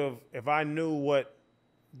I would have, if I knew what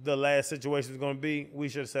the last situation was going to be, we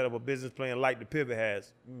should have set up a business plan like the Pivot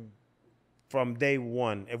has from day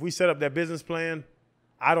one. If we set up that business plan,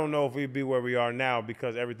 I don't know if we'd be where we are now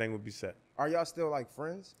because everything would be set. Are y'all still like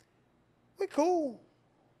friends? We cool.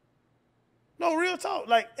 No, real talk.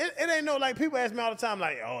 Like, it ain't no, like, people ask me all the time,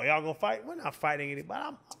 like, oh, y'all gonna fight? We're not fighting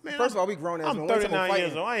anybody. First of all, we grown as men. I'm 39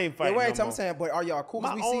 years old. I ain't fighting no more. I'm saying, but are y'all cool?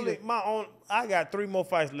 I got 3 more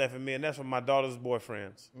fights left in me, and that's with my daughter's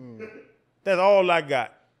boyfriends. That's all I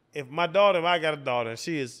got. If I got a daughter, and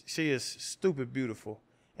she is stupid beautiful,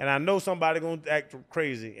 and I know somebody gonna act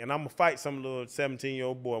crazy, and I'm gonna fight some little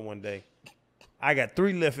 17-year-old boy one day. I got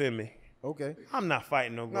 3 left in me. Okay. I'm not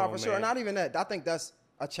fighting no grown man. No, for sure. Not even that. I think that's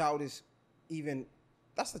a childish.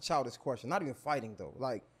 That's a childish question. Not even fighting though.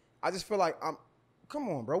 Like, I just feel like come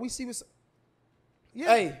on, bro. We see what's. Yeah.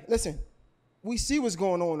 Hey, listen. We see what's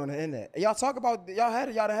going on the internet. Y'all talk about y'all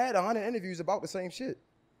had 100 interviews about the same shit.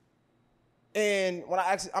 And when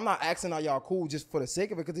I'm not asking are y'all cool just for the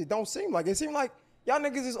sake of it, because it don't seem like it. Seem like y'all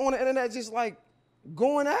niggas is on the internet just like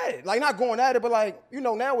going at it. Like, not going at it, but like,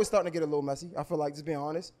 now it's starting to get a little messy. I feel like, just being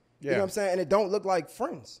honest. Yeah. You know what I'm saying? And it don't look like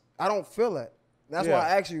friends. I don't feel that. That's why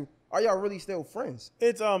I ask you. Are y'all really still friends?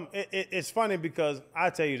 It's funny because I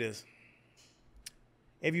tell you this.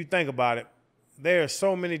 If you think about it, there are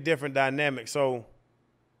so many different dynamics. So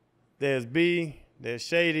there's B, there's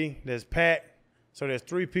Shady, there's Pat. So there's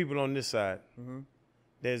 3 people on this side. Mm-hmm.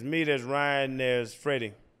 There's me, there's Ryan, there's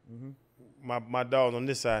Freddie. Mm-hmm. My dog's on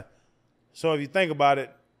this side. So if you think about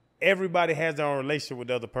it, everybody has their own relationship with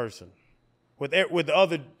the other person. With the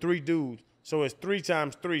other 3 dudes. So it's 3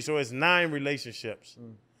 times 3. So it's 9 relationships.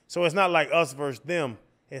 So it's not like us versus them.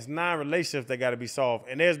 It's 9 relationships that got to be solved.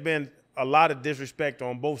 And there's been a lot of disrespect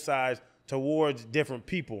on both sides towards different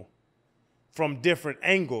people from different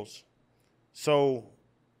angles. So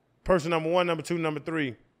person number 1, number 2, number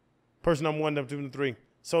 3. Person number 1, number 2, number 3.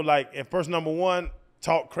 So like if person number 1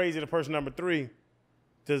 talk crazy to person number 3,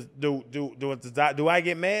 do I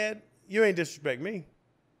get mad? You ain't disrespect me.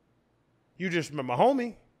 You disrespect my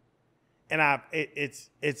homie. And it's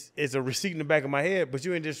a receipt in the back of my head, but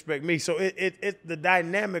you ain't disrespect me. So it's the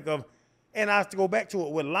dynamic of, and I have to go back to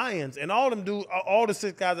it with lions. And all the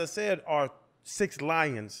 6 guys I said are 6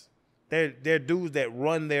 lions. They're dudes that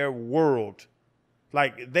run their world.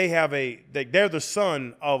 Like they're the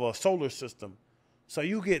sun of a solar system. So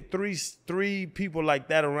you get three people like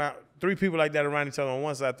that around, 3 people like that around each other on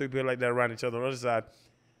one side, 3 people like that around each other on the other side.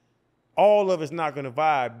 All of it's not gonna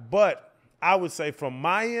vibe. But I would say from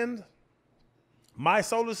my end, my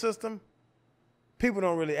solar system, people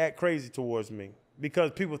don't really act crazy towards me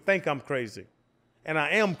because people think I'm crazy, and I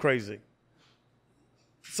am crazy.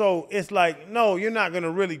 So it's like, no, you're not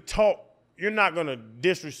gonna really talk. You're not gonna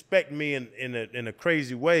disrespect me in a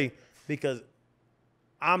crazy way because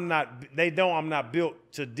I'm not built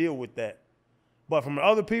to deal with that. But from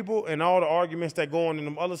other people and all the arguments that go on in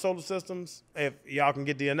them other solar systems, if y'all can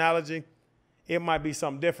get the analogy, it might be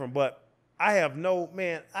something different. But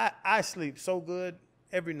I sleep so good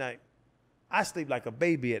every night. I sleep like a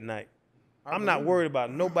baby at night. I'm not worried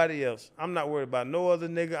about nobody else. I'm not worried about no other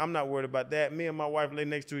nigga. I'm not worried about that. Me and my wife lay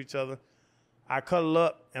next to each other. I cuddle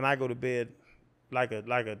up and I go to bed like a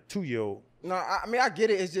 2-year-old. No, I get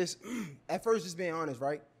it. It's just, at first, just being honest,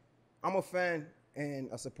 right? I'm a fan and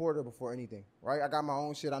a supporter before anything, right? I got my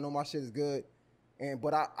own shit. I know my shit is good.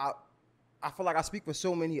 But I feel like I speak for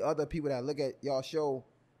so many other people that look at y'all show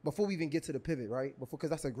before we even get to the Pivot, right? Because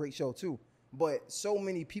that's a great show too. But so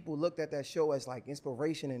many people looked at that show as like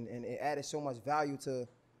inspiration and it added so much value to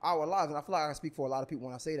our lives. And I feel like I speak for a lot of people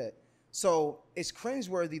when I say that. So it's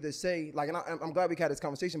cringeworthy to say, like, and I'm glad we had this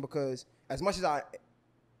conversation because as much as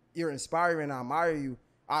you're inspiring and I admire you,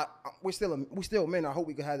 we're still men. I hope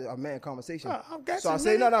we could have a man conversation. So I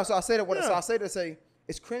say no. So I say that. So I say to say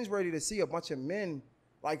it's cringeworthy to see a bunch of men,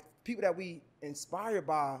 like people that we inspired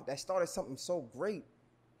by, that started something so great,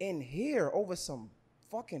 in here over some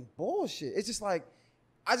fucking bullshit. It's just like,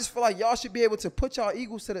 I just feel like y'all should be able to put y'all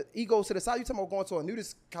egos to the side. You talking about going to a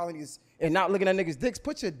nudist colony and not looking at niggas' dicks.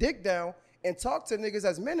 Put your dick down and talk to niggas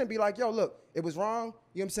as men and be like, yo, look, it was wrong. You know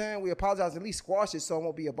what I'm saying? We apologize. At least squash it so it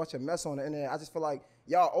won't be a bunch of mess on the internet. I just feel like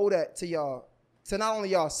y'all owe that to y'all, to not only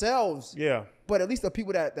yourselves, but at least the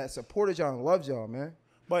people that supported y'all and loved y'all, man.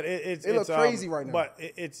 But it looks crazy right now. But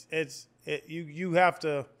you have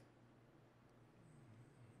to.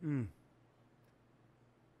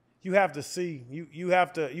 You have to see, you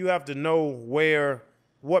have to know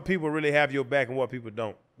what people really have your back and what people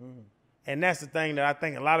don't. And that's the thing that I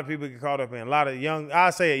think a lot of people get caught up in. A lot of young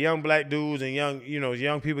black dudes and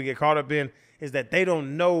young people get caught up in is that they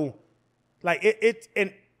don't know, like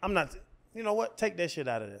and I'm not, you know what? Take that shit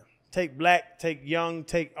out of there. Take black, take young,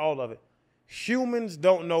 take all of it. Humans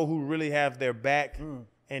don't know who really have their back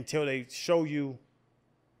until they show you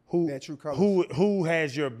who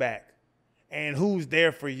has your back. And who's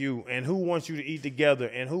there for you, and who wants you to eat together,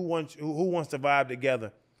 and who wants to vibe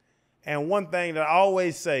together. And one thing that I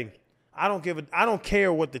always say, I don't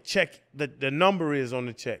care what the check, the number is on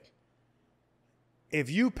the check. If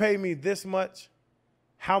you pay me this much,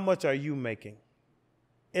 how much are you making?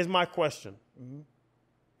 Is my question.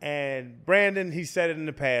 And Brandon, he said it in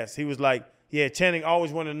the past. He was like, yeah, Channing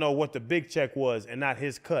always wanted to know what the big check was and not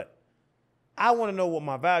his cut. I want to know what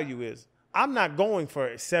my value is. I'm not going for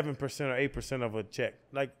 7% or 8% of a check.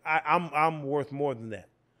 Like I'm worth more than that.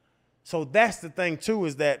 So that's the thing too,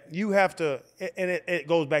 is that you have to, and it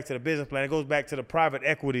goes back to the business plan. It goes back to the private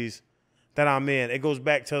equities that I'm in. It goes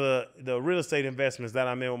back to the real estate investments that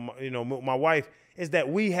I'm in. With my wife, is that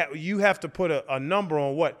you have to put a number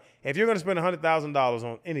on what, if you're going to spend $100,000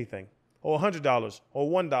 on anything, or $100 or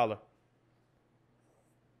 $1,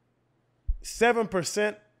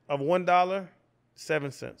 7% of $1.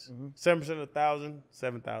 7 cents. 7% of 1,000,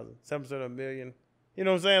 7,000. 7% of a million. You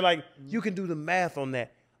know what I'm saying? Like, you can do the math on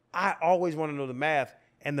that. I always want to know the math,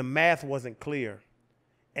 and the math wasn't clear.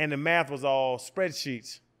 And the math was all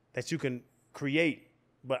spreadsheets that you can create,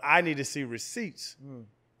 but I need to see receipts.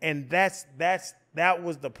 And that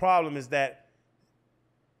was the problem, is that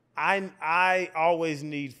I always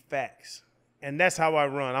need facts. And that's how I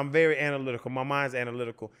run. I'm very analytical. My mind's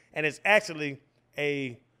analytical. And it's actually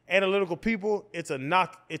analytical people, it's a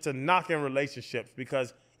knock in relationships,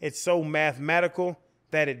 because it's so mathematical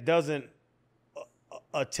that it doesn't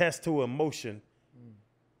attest to emotion.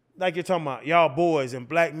 Like you're talking about y'all boys and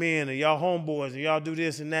black men and y'all homeboys and y'all do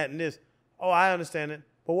this and that and this. Oh, I understand it.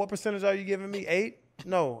 But what percentage are you giving me? 8?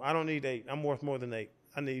 No, I don't need 8. I'm worth more than 8.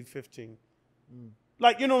 I need 15.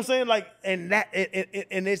 Like, you know what I'm saying? Like, and that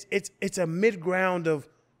and it's a mid-ground of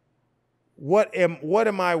what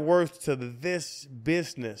am I worth to this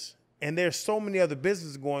business? And there's so many other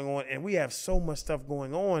businesses going on, and we have so much stuff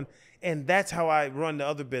going on. And that's how I run the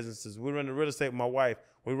other businesses. We run the real estate with my wife.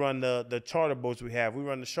 We run the charter boats we have. We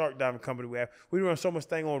run the shark diving company we have. We run so much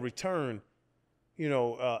thing on return,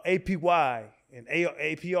 APY and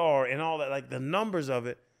APR and all that, like the numbers of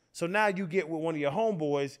it. So now you get with one of your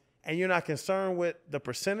homeboys and you're not concerned with the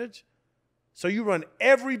percentage. So you run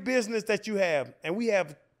every business that you have, and we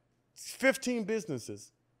have 15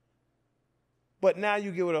 businesses. But now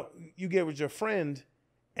you get with your friend,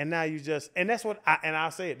 and now and that's what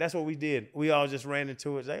I'll say it. That's what we did. We all just ran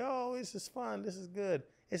into it. It's like, oh, this is fun. This is good.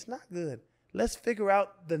 It's not good. Let's figure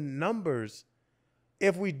out the numbers.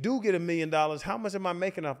 If we do get $1 million, how much am I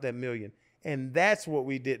making off that $1 million? And that's what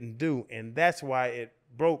we didn't do. And that's why it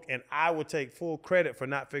broke. And I will take full credit for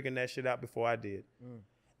not figuring that shit out before I did.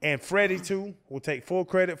 And Freddie, too, will take full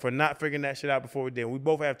credit for not figuring that shit out before we did. We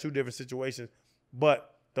both have 2 different situations.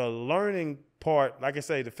 But the learning part, like I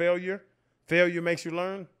say, the failure makes you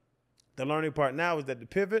learn. The learning part now is that the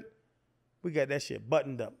pivot, we got that shit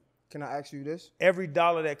buttoned up. Can I ask you this? Every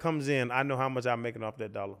dollar that comes in, I know how much I'm making off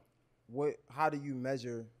that dollar. How do you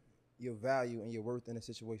measure your value and your worth in a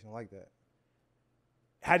situation like that?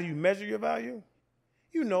 How do you measure your value?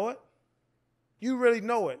 You know it. You really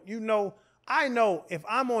know it. I know if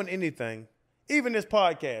I'm on anything, even this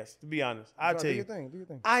podcast, to be honest, I'll tell you. Do your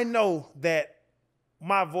thing. I know that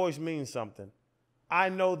my voice means something. I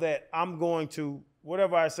know that I'm going to,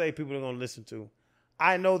 whatever I say, people are going to listen to.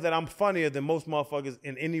 I know that I'm funnier than most motherfuckers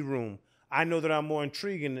in any room. I know that I'm more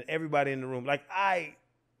intriguing than everybody in the room. Like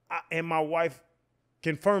and my wife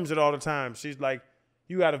confirms it all the time. She's like,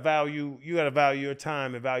 you gotta value your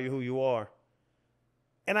time and value who you are.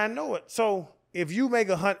 And I know it. So if you make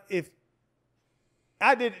if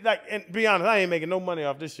I did, like, and be honest, I ain't making no money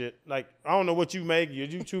off this shit. Like, I don't know what you make, your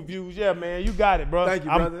YouTube views. Yeah, man, you got it, bro. Thank you,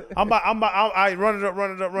 brother. I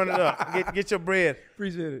run it up. Get your bread.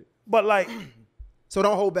 Appreciate it. But like, so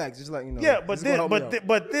don't hold back. Just like, you know. Yeah,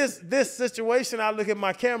 but this situation, I look at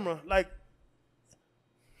my camera like,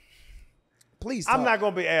 please talk. I'm not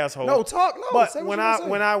gonna be asshole. No, talk. No, but say when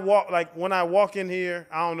what I walk in here,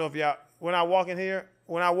 I don't know if y'all. When I walk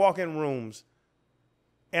in rooms,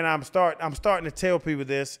 and I'm starting to tell people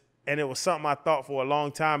this, and it was something I thought for a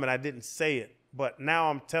long time, and I didn't say it, but now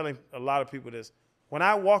I'm telling a lot of people this. When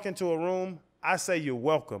I walk into a room, I say you're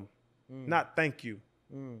welcome, not thank you.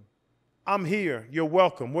 I'm here. You're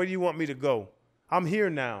welcome. Where do you want me to go? I'm here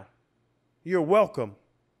now. You're welcome.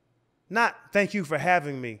 Not thank you for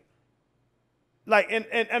having me. Like,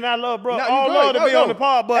 and I love, bro. All love to be on the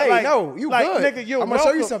pod, but hey, you good. Nigga, you're I'm welcome. gonna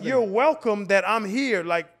show you something. You're welcome that I'm here.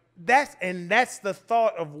 Like, that's the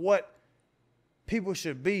thought of what people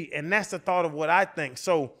should be, and that's the thought of what I think.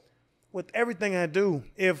 So, with everything I do,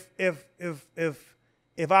 if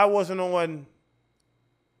I wasn't on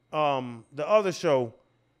the other show,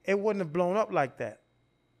 it wouldn't have blown up like that.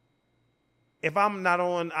 If I'm not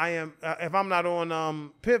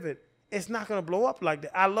on Pivot, it's not gonna blow up like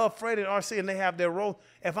that. I love Fred and RC, and they have their role.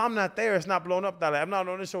 If I'm not there, it's not blowing up that way. I'm not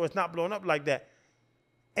on this show, it's not blowing up like that.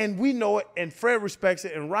 And we know it, and Fred respects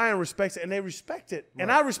it, and Ryan respects it, and they respect it. Right.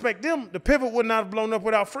 And I respect them. The Pivot would not have blown up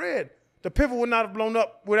without Fred. The Pivot would not have blown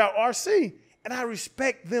up without RC. And I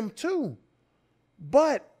respect them too.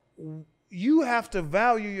 But you have to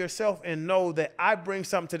value yourself and know that I bring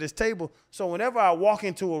something to this table. So whenever I walk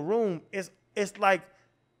into a room, it's like,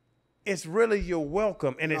 it's really you're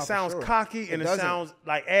welcome. And it sounds cocky and it sounds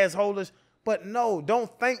like assholeish. But no, don't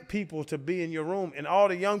thank people to be in your room. And all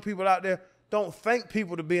the young people out there, don't thank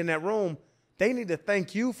people to be in that room. They need to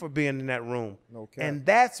thank you for being in that room. Okay. And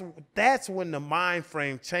that's when the mind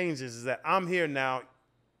frame changes, is that I'm here now.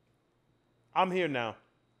 I'm here now.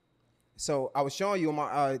 So I was showing you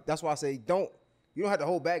that's why I say you don't have to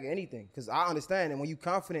hold back anything, because I understand. And when you're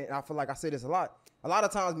confident, and I feel like I say this a lot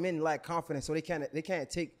of times men lack confidence, so they can't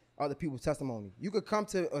take other people's testimony. You could come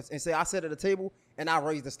to us and say, I sat at a table and I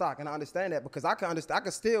raised the stock, and I understand that, because I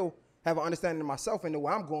can still have an understanding of myself and know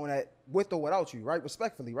where I'm going at, with or without you, right?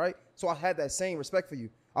 Respectfully, right? So I had that same respect for you.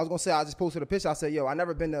 I was gonna say, I just posted a picture. I said, yo, I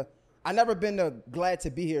never been the glad to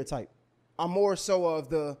be here type. I'm more so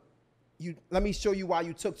of let me show you why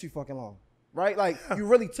you took too fucking long, right? Like, you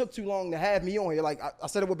really took too long to have me on here. Like I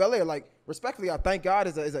said it with Bel Air. Like, respectfully, I thank God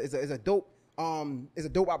is a dope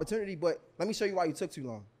opportunity, but let me show you why you took too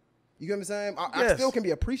long. You get what I'm saying? I still can be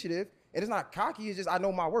appreciative, and it's not cocky. It's just I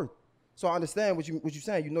know my worth. So I understand what you're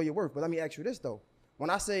saying. You know your worth. But let me ask you this, though. When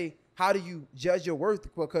I say, how do you judge your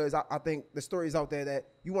worth? Because I think the story is out there that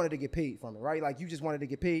you wanted to get paid from it, right? Like, you just wanted to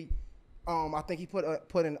get paid. I think he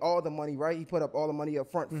put in all the money, right? He put up all the money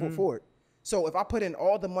up front for it. So if I put in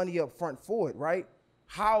all the money up front for it, right?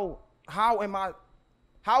 How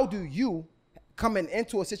do you coming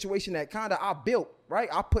into a situation that kind of I built, right?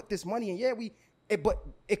 I put this money in, but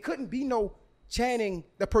it couldn't be no Channing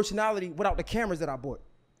the personality without the cameras that I bought.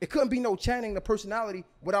 It couldn't be no Channing the personality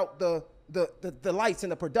without the lights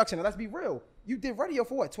and the production. And let's be real. You did radio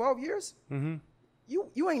for what, 12 years? Mm-hmm.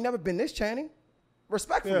 You ain't never been this Channing.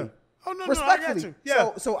 Respectfully. Yeah. Oh, no, respectfully. I got you.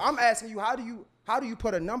 Yeah. So I'm asking you, how do you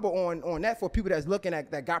put a number on that for people that's looking at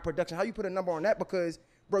that got production? How you put a number on that? Because,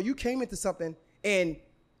 bro, you came into something, and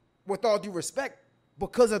with all due respect,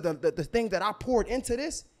 because of the thing that I poured into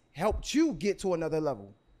this, helped you get to another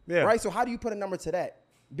level. Yeah. Right? So how do you put a number to that?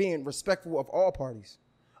 Being respectful of all parties.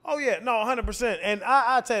 Oh yeah, no, 100%. And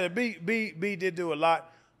I tell you, B did do a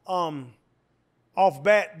lot. Off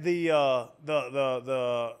bat, we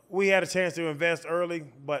had a chance to invest early,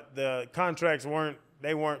 but the contracts weren't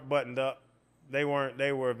buttoned up. They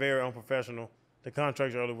were very unprofessional. The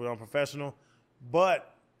contracts early were unprofessional.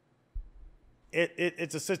 But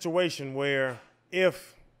it's a situation where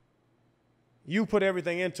if you put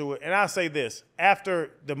everything into it, and I say this,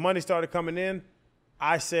 after the money started coming in,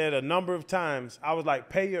 I said a number of times, I was like,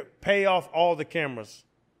 pay off all the cameras.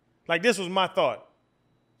 Like, this was my thought.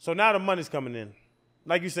 So now the money's coming in.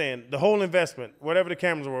 Like you're saying, the whole investment, whatever the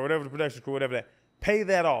cameras were, whatever the production crew, whatever that, pay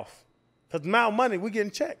that off. Because now money, we're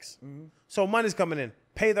getting checks. Mm-hmm. So money's coming in.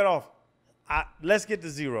 Pay that off. Let's get to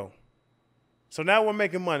zero. So now we're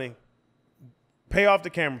making money. Pay off the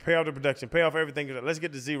camera, pay off the production, pay off everything. Let's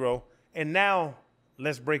get to zero. And now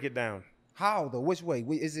let's break it down. How though? Which way?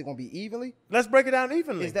 Is it gonna be evenly? Let's break it down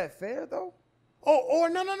evenly. Is that fair though? Or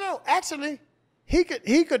no. Actually, he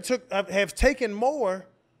could have taken more,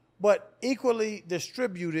 but equally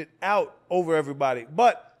distributed out over everybody.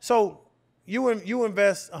 But so you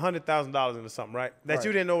invest $100,000 into something, right? That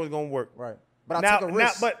you didn't know was gonna work. Right. But I took a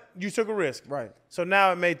risk. But you took a risk. Right. So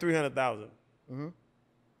now it made $300,000. Mm-hmm.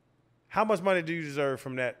 How much money do you deserve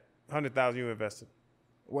from that $100,000 you invested?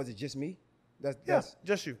 Was it just me? That's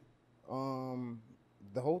just you.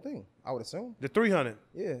 The whole thing, I would assume. The 300.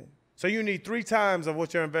 Yeah. So you need 3 times of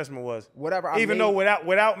what your investment was. Whatever. Even though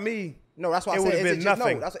without me, no, that's why it would have been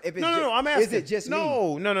nothing. No, I'm asking. Is it just me?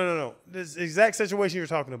 No. This exact situation you're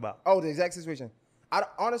talking about. Oh, the exact situation.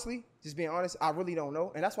 Honestly, just being honest, I really don't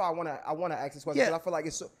know, and that's why I wanna ask this question because I feel like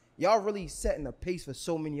y'all really setting the pace for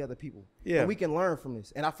so many other people. Yeah, and we can learn from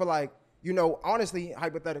this, and I feel like honestly,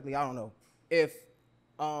 hypothetically, I don't know if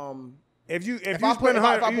you spend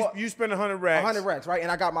 100, you spend 100 racks, 100 racks, right? And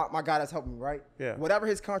I got my guy that's helping me, right? Yeah. Whatever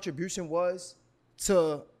his contribution was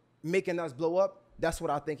to making us blow up, that's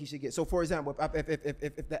what I think he should get. So, for example,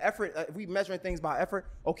 if the effort, if we measuring things by effort,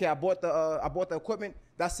 okay, I bought the equipment.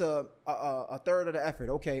 That's a third of the effort.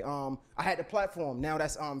 Okay, I had the platform. Now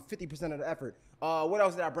that's 50% of the effort. What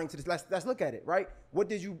else did I bring to this? Let's look at it, right? What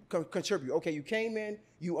did you contribute? Okay, you came in,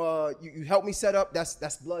 you helped me set up.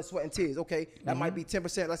 That's blood, sweat, and tears. Okay, that might be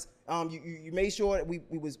 10%. Let's you made sure that we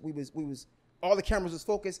was all the cameras was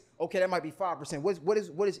focused. Okay, that might be 5%.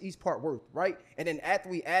 What is each part worth, right? And then after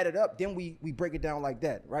we add it up, then we break it down like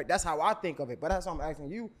that, right? That's how I think of it. But that's how I'm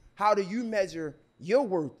asking you. How do you measure your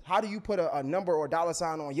worth? How do you put a number or dollar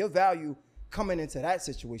sign on your value coming into that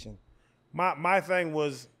situation? My thing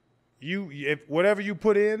was, if whatever you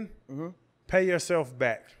put in, pay yourself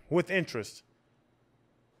back with interest.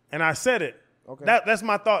 And I said it. Okay. That's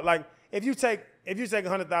my thought. Like if you take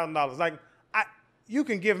 $100,000, like you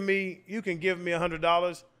can give me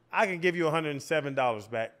 $100. I can give you $107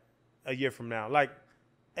 back a year from now. Like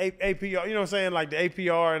APR, you know what I'm saying? Like the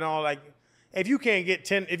APR and all. Like if you can't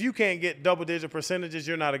get double-digit percentages,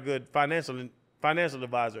 you're not a good financial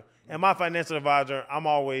advisor. And my financial advisor, I'm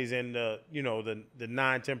always in the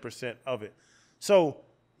 9-10% of it. So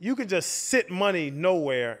you can just sit money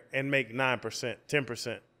nowhere and make 9%,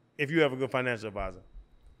 10% if you have a good financial advisor.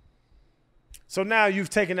 So now you've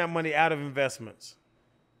taken that money out of investments.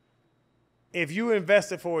 If you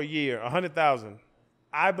invested for a year, $100,000,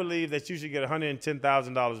 I believe that you should get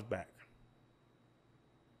 $110,000 back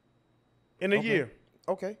in a year.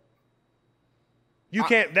 Okay. You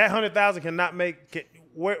can't. That $100,000 cannot make.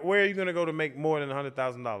 Where are you going to go to make more than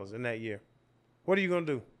 $100,000 in that year? What are you going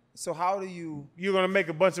to do? So how do you? You're going to make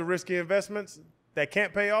a bunch of risky investments that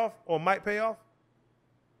can't pay off or might pay off.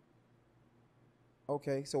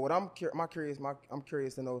 Okay. So what I'm curious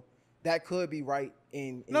to know. That could be right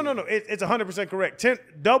in No. It's 100% correct.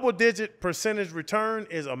 Double-digit percentage return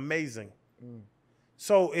is amazing.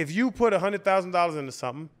 So if you put $100,000 into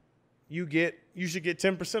something, you should get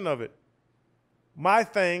 10% of it. My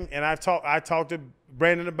thing, and I talked to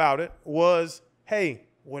Brandon about it, was, hey,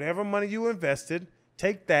 whatever money you invested,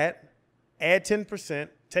 take that, add 10%,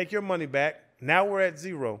 take your money back. Now we're at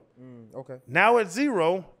zero. Okay. Now at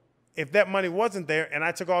zero, if that money wasn't there, and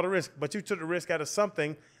I took all the risk, but you took the risk out of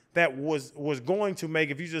something that was going to make,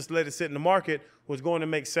 if you just let it sit in the market, was going to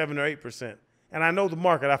make 7 or 8%. And I know the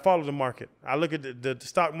market. I follow the market. I look at the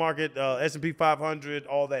stock market, S&P 500,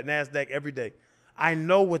 all that, NASDAQ every day. I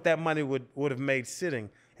know what that money would have made sitting,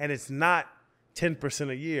 and it's not 10%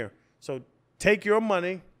 a year. So take your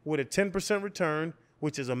money with a 10% return,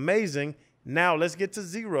 which is amazing. Now let's get to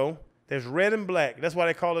zero. There's red and black. That's why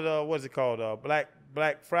they call it, what is it called,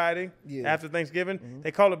 Black Friday after Thanksgiving. Mm-hmm.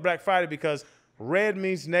 They call it Black Friday because red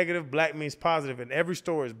means negative, black means positive, and every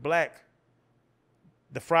store is black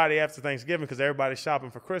the Friday after Thanksgiving because everybody's shopping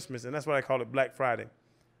for Christmas, and that's why I call it Black Friday.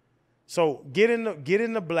 So get in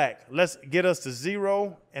the black. Let's get us to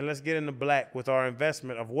zero, and let's get in the black with our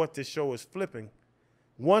investment of what this show is flipping.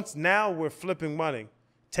 Once now we're flipping money.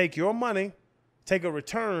 Take your money, take a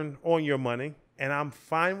return on your money, and I'm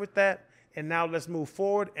fine with that. And now let's move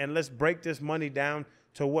forward, and let's break this money down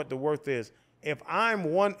to what the worth is. If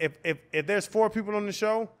there's 4 people on the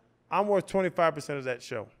show, I'm worth 25% of that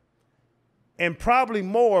show. And probably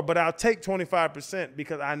more, but I'll take 25%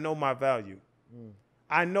 because I know my value.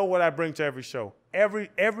 I know what I bring to every show.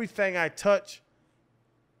 Everything I touch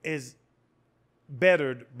is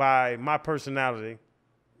bettered by my personality,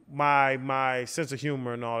 my sense of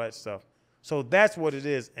humor and all that stuff. So that's what it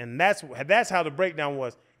is. And that's how the breakdown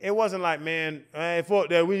was. It wasn't like, man, fuck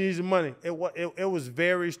that, we need some money. It was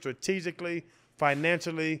very strategically,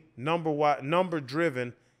 financially, number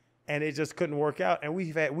driven. and it just couldn't work out. And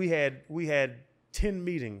we had 10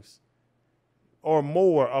 meetings or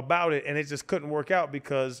more about it, and it just couldn't work out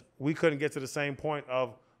because we couldn't get to the same point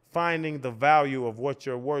of finding the value of what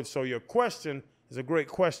you're worth. So your question is a great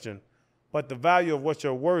question, but the value of what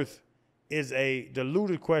you're worth is a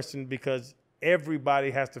diluted question because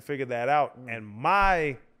everybody has to figure that out. And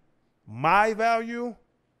my value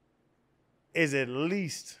is at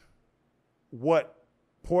least what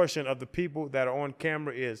portion of the people that are on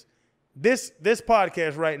camera is. This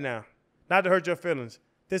podcast right now, not to hurt your feelings,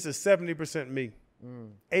 this is 70% me,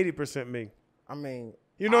 80% me. I mean,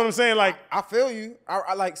 you know what I'm saying? Like, I feel you.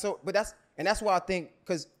 I like, so, but that's why I think,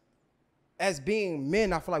 because as being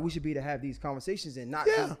men, I feel like we should be to have these conversations and not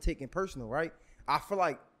just taking personal, right? I feel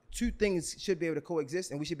like two things should be able to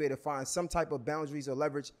coexist, and we should be able to find some type of boundaries or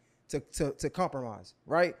leverage to compromise,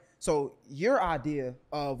 right? So your idea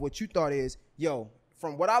of what you thought is, yo,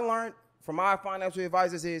 from what I learned from my financial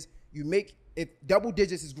advisors is if double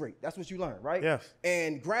digits is great. That's what you learned, right? Yes.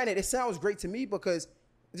 And granted, it sounds great to me because,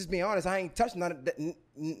 just being honest, I ain't touched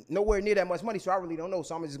nowhere near that much money, so I really don't know.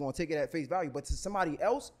 So I'm just going to take it at face value. But to somebody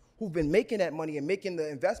else who've been making that money and making the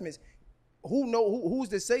investments, who's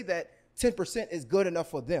to say that 10% is good enough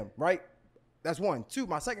for them, right? That's one. Two,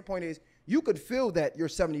 my second point is you could feel that you're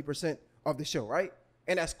 70% of the show, right?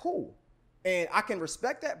 And that's cool. And I can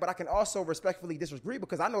respect that, but I can also respectfully disagree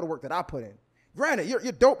because I know the work that I put in. Granted, you're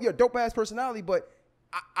dope. You're a dope ass personality, but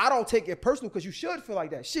I don't take it personal because you should feel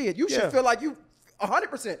like that. Shit, you should feel like you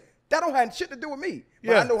 100%. That don't have shit to do with me.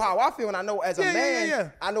 But I know how I feel, and I know as a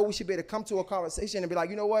man, I know we should be able to come to a conversation and be like,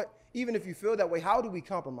 you know what? Even if you feel that way, how do we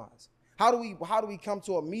compromise? How do we come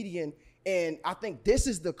to a median? And I think this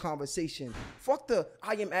is the conversation. Fuck the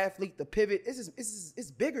I am athlete, the pivot.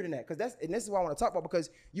 It's bigger than that, because this is what I want to talk about, because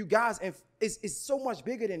you guys, and it's so much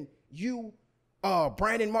bigger than you,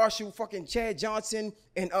 Brandon Marshall, fucking Chad Johnson,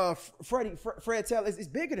 and Fred Taylor. It's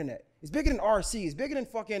bigger than that. It's bigger than RC. It's bigger than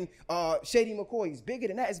fucking Shady McCoy. It's bigger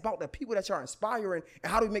than that. It's about the people that you're inspiring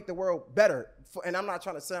and how do we make the world better. And I'm not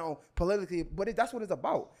trying to sound politically, but that's what it's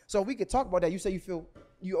about. So if we could talk about that. You say you feel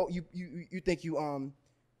you think you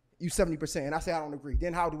 70%, and I say I don't agree.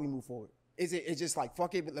 Then how do we move forward? It's just like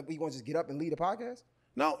fuck it, but we want to just get up and lead a podcast?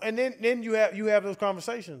 No, and then you have those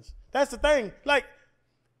conversations. That's the thing. Like,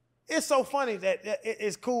 it's so funny that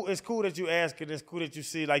it's cool. It's cool that you ask it. It's cool that you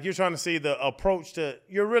see. Like, you're trying to see the approach to.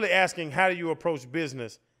 You're really asking, how do you approach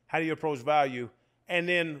business? How do you approach value? And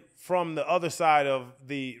then from the other side of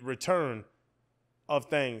the return of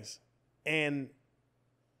things, and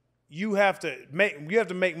you have to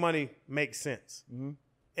make money make sense. Mm-hmm.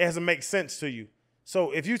 It has to make sense to you.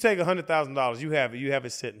 So if you take $100,000, you have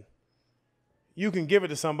it sitting. You can give it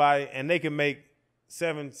to somebody, and they can make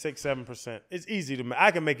 7%. It's easy to make.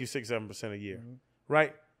 I can make you 6-7% a year,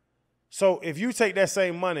 right? So if you take that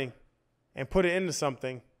same money and put it into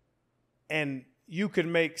something, and you can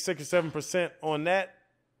make 6 or 7% on that,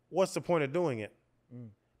 what's the point of doing it?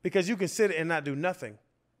 Because you can sit and not do nothing.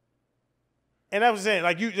 And I was saying,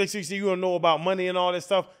 like you don't know about money and all this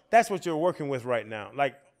stuff. That's what you're working with right now.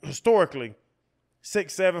 Like, historically, 5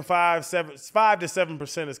 to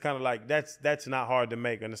 7% is kind of like that's not hard to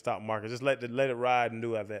make in the stock market. Just let it ride and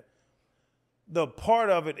do that. The part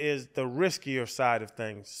of it is the riskier side of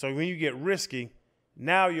things. So when you get risky,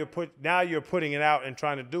 now you're putting it out and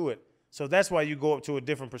trying to do it. So that's why you go up to a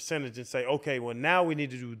different percentage and say, okay, well, now we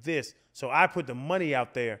need to do this. So I put the money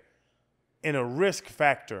out there in a risk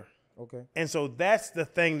factor. Okay. And so that's the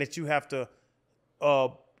thing that you have to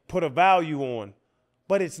put a value on.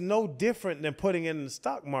 But it's no different than putting it in the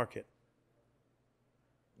stock market.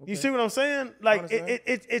 Okay. You see what I'm saying? Like,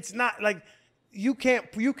 it's not like you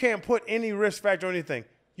can't put any risk factor on anything.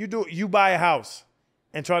 You buy a house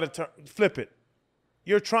and try to flip it.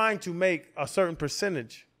 You're trying to make a certain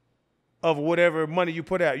percentage of whatever money you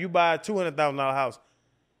put out. You buy a $200,000 house.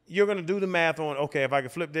 You're going to do the math on, okay, if I can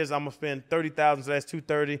flip this, I'm going to spend $30,000, so that's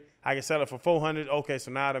 $230. I can sell it for $400. Okay,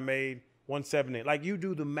 so now I made $170. Like, you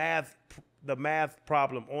do the math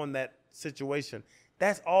problem on that situation.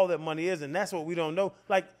 That's all that money is, and that's what we don't know.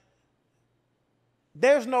 Like,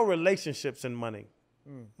 there's no relationships in money.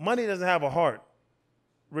 Money doesn't have a heart.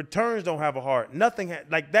 Returns don't have a heart. Nothing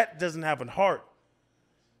like that doesn't have a heart.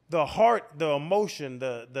 The heart, the emotion,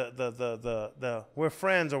 the we're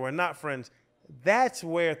friends or we're not friends. That's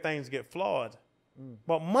where things get flawed.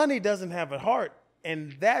 But money doesn't have a heart,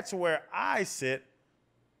 and that's where I sit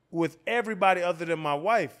with everybody other than my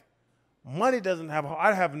wife. Money doesn't have a heart.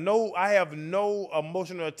 I have no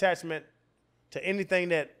emotional attachment to anything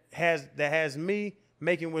that has me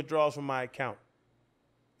making withdrawals from my account.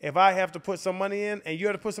 If I have to put some money in and you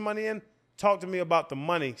have to put some money in, talk to me about the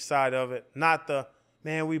money side of it, not the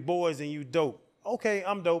man, we boys and you dope. Okay,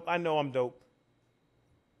 I'm dope. I know I'm dope.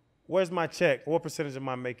 Where's my check? What percentage am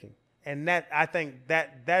I making? And that, I think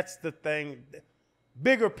that's the thing.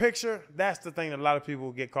 Bigger picture, that's the thing that a lot of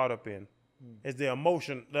people get caught up in, is the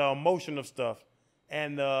emotion of stuff.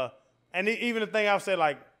 And even the thing I've said,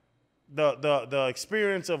 like the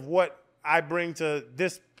experience of what I bring to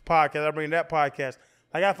this podcast, I bring that podcast.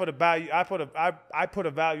 Like I put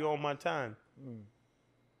a value on my time.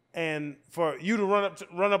 And for you to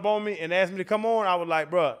run up on me and ask me to come on, I was like,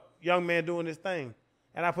 bruh, young man doing this thing.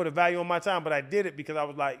 And I put a value on my time, but I did it because I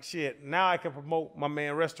was like, shit, now I can promote my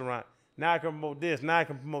man restaurant. Now I can promote this. Now I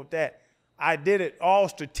can promote that. I did it all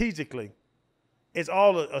strategically. It's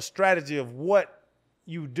all a strategy of what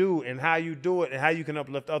you do and how you do it and how you can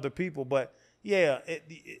uplift other people. But yeah,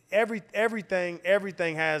 everything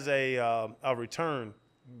has a return.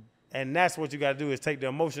 And that's what you got to do, is take the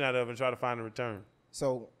emotion out of it and try to find a return.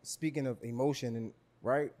 So speaking of emotion, and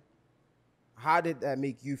right, how did that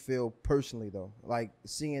make you feel personally, though? Like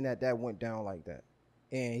seeing that went down like that,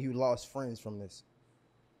 and you lost friends from this.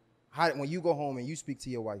 When you go home and you speak to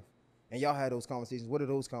your wife, and y'all had those conversations, what are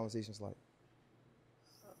those conversations like?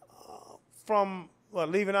 From what,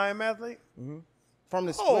 leaving I Am Athlete? Mm-hmm. From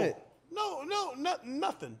the split?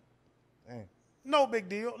 Nothing. Dang. No big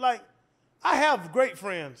deal. Like, I have great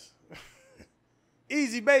friends.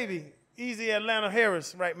 Easy baby, Easy Atlanta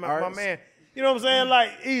Harris, right? My man. You know what I'm saying?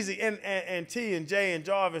 Like Easy and T and J and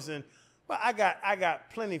Jarvis, but I got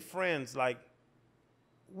plenty friends. Like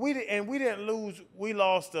we didn't lose. We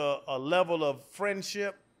lost a level of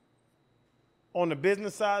friendship on the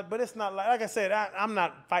business side, but it's not like I said. I'm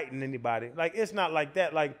not fighting anybody. Like it's not like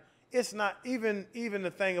that. Like it's not even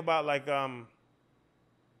the thing about like the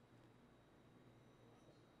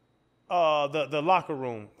locker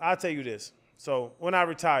room. I'll tell you this. So when I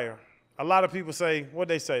retire, a lot of people say, what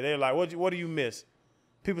they say? They're like, what do you miss?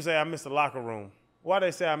 People say, I miss the locker room. Why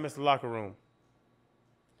they say I miss the locker room?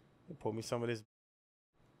 They pour me some of this.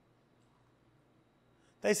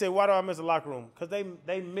 They say, why do I miss the locker room? Because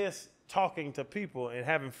they miss talking to people and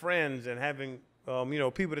having friends and having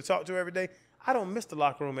people to talk to every day. I don't miss the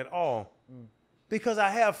locker room at all because I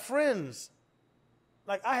have friends.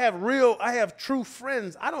 Like I have true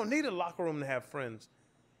friends. I don't need a locker room to have friends.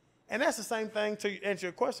 And that's the same thing, to answer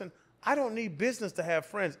your question. I don't need business to have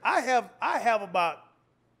friends. I have about,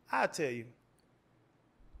 I'll tell you,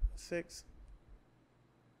 6.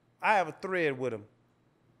 I have a thread with them.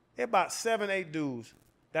 They're about 7, 8 dudes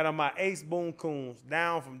that are my ace boon coons,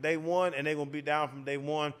 down from day one, and they're going to be down from day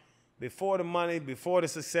one, before the money, before the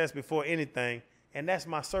success, before anything. And that's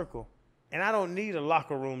my circle. And I don't need a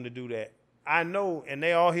locker room to do that. I know, and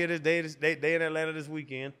they all here this day, they in Atlanta this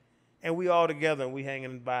weekend, and we all together and we hanging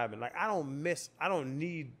and vibing. Like I don't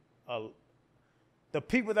need the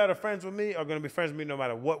people that are friends with me are going to be friends with me no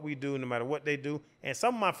matter what we do, no matter what they do. And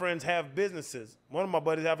some of my friends have businesses. One of my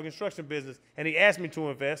buddies have a construction business, and he asked me to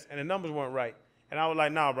invest, and the numbers weren't right. And I was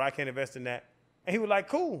like, nah, bro, I can't invest in that. And he was like,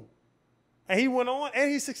 cool. And he went on, and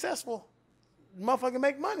he's successful. Motherfucker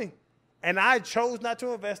make money. And I chose not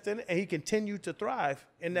to invest in it, and he continued to thrive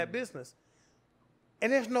in that business.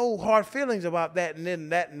 And there's no hard feelings about that and then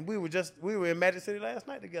that. And we were in Magic City last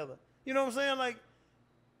night together. You know what I'm saying? Like,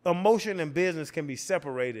 emotion and business can be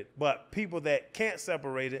separated, but people that can't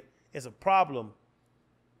separate it is a problem.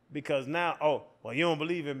 Because now, you don't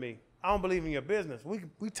believe in me. I don't believe in your business.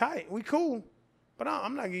 We tight, we cool, but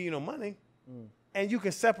I'm not giving you no money. And you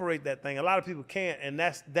can separate that thing. A lot of people can't, and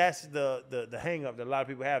that's the hang up that a lot of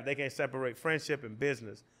people have. They can't separate friendship and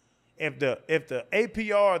business. If the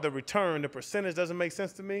APR, the return, the percentage doesn't make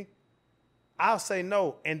sense to me, I'll say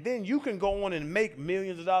no. And then you can go on and make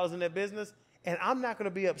millions of dollars in that business, and I'm not going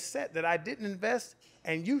to be upset that I didn't invest,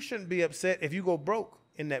 and you shouldn't be upset if you go broke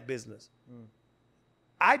in that business.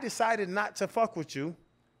 I decided not to fuck with you.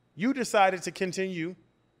 You decided to continue.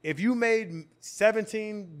 If you made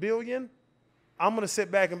 $17 billion, I'm going to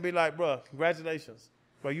sit back and be like, bro, congratulations.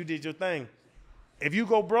 Bro, you did your thing. If you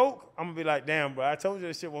go broke, I'm going to be like, damn, bro, I told you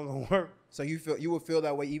this shit wasn't going to work. So you would feel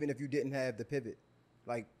that way even if you didn't have the pivot?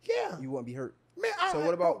 Like, yeah, you wouldn't be hurt? Man, I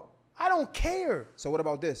don't care. So what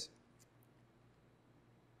about this?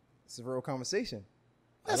 It's a real conversation.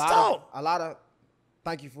 Let's talk.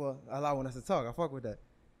 Thank you for allowing us to talk. I fuck with that.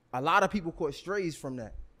 A lot of people caught strays from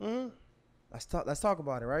that. Mm-hmm. Let's talk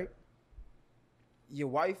about it, right? Your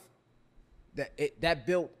wife, that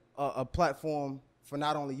built a platform for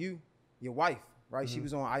not only you, your wife, right? Mm-hmm. She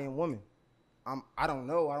was on I Am Woman. I don't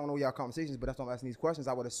know y'all conversations, but that's why I'm asking these questions.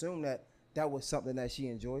 I would assume that was something that she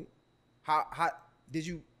enjoyed. How did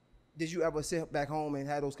you ever sit back home and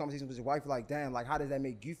have those conversations with your wife? Like, damn, like how did that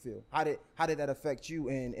make you feel? How did that affect you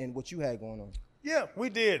and what you had going on? Yeah, we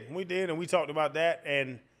did, and we talked about that.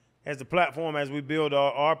 And as the platform, as we build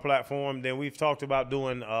our platform, then we've talked about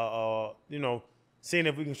doing, seeing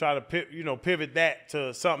if we can try to pivot that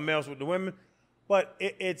to something else with the women. But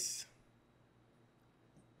it's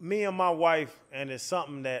me and my wife, and it's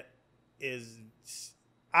something that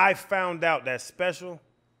I found out that's special.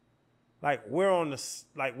 Like we're on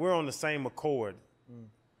the same accord.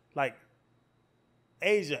 Like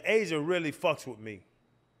Asia really fucks with me.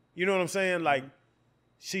 You know what I'm saying? Like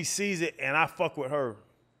she sees it and I fuck with her.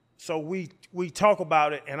 So we talk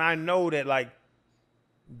about it, and I know that like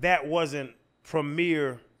that wasn't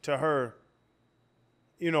premier to her,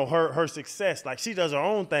 her success. Like she does her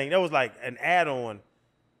own thing. That was like an add-on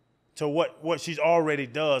to what she's already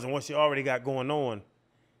does and what she already got going on.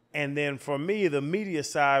 And then for me, the media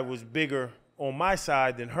side was bigger on my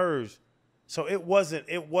side than hers. So it wasn't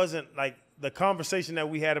like the conversation that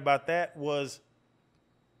we had about that was,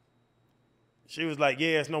 she was like,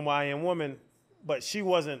 yeah, it's no more I Am Woman, but she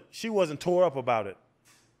wasn't tore up about it.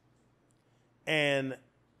 And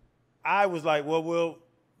I was like, well, we'll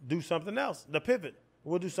do something else, the pivot.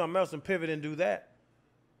 We'll do something else and pivot and do that.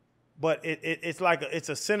 But it's like it's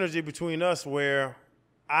a synergy between us where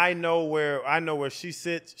I know where she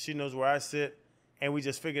sits, she knows where I sit, and we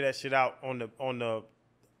just figure that shit out on the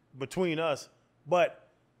between us. But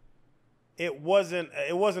it wasn't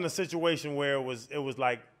a situation where it was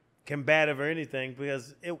like combative or anything,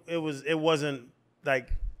 because it wasn't like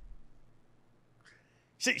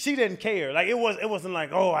she didn't care. Like it wasn't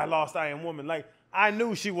like, oh, I lost I Am Woman. Like I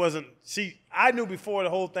knew I knew before the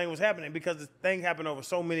whole thing was happening, because the thing happened over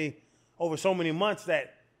so many months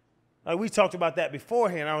that like we talked about that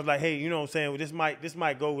beforehand. I was like, hey, you know what I'm saying? Well, this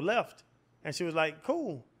might go left. And she was like,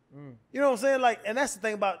 cool. You know what I'm saying? Like, and that's the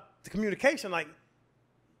thing about the communication. Like,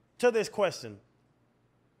 to this question,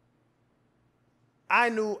 I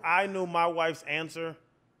knew my wife's answer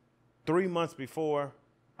 3 months before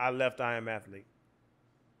I left I Am Athlete,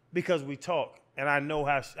 because we talk, and I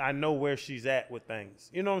know where she's at with things.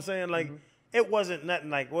 You know what I'm saying? Like, it wasn't nothing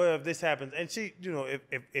like, well, if this happens, and she,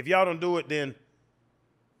 if y'all don't do it, then,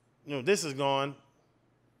 this is gone.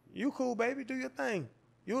 You cool, baby. Do your thing.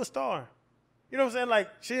 You a star. You know what I'm saying? Like,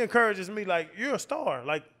 she encourages me, like, you're a star.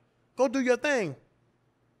 Like, go do your thing.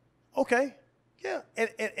 Okay. Yeah. And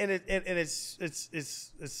it's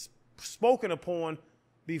spoken upon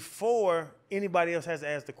before anybody else has to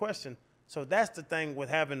ask the question. So that's the thing with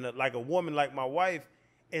having like a woman like my wife,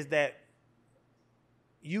 is that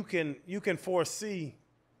you can foresee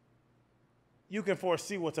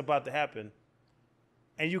what's about to happen,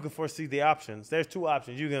 and you can foresee the options. There's two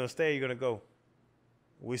options. You're gonna stay, you're gonna go.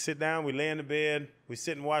 We sit down, we lay in the bed, we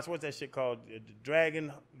sit and watch, what's that shit called? The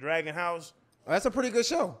Dragon House. Oh, that's a pretty good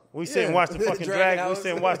show. We sit and watch the fucking Dragon. We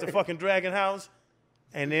sit and watch the fucking Dragon House,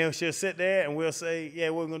 and then she'll sit there and we'll say, yeah,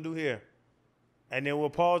 what we're gonna do here, and then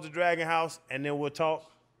we'll pause the Dragon House, and then we'll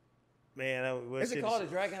talk. Man, is it called the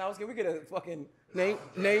Dragon House? Can we get a fucking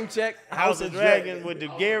name check? House of Dragon with the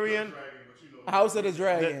Garian. House of the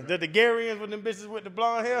Dragon. The Garians with them bitches with the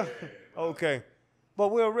blonde hair. Okay, but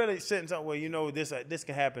we'll really sit and talk. Well, this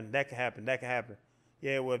can happen, that can happen, that can happen.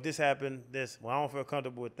 Yeah, well, if this happened, I don't feel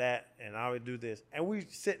comfortable with that, and I would do this. And we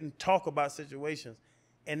sit and talk about situations.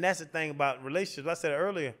 And that's the thing about relationships. I said it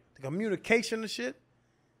earlier, the communication and shit,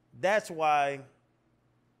 that's why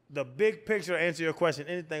the big picture, to answer your question,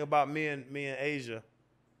 anything about me and Asia,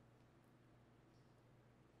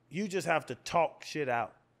 you just have to talk shit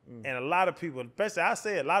out. And a lot of people, especially I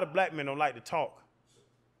say a lot of black men don't like to talk.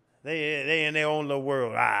 They in their own little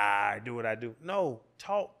world. I do what I do. No,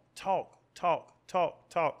 talk.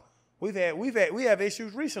 We have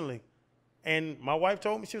issues recently, and my wife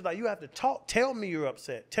told me, she was like, you have to talk. Tell me you're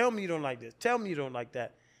upset. Tell me you don't like this. Tell me you don't like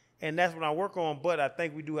that. And that's what I work on. But I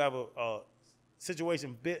think we do have a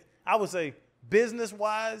situation. I would say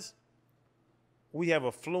business-wise, we have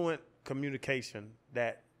a fluent communication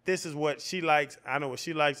that this is what she likes. I know what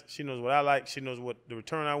she likes. She knows what I like. She knows what the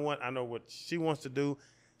return I want. I know what she wants to do.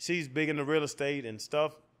 She's big into real estate and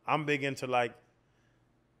stuff. I'm big into like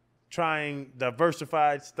trying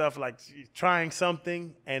diversified stuff, like trying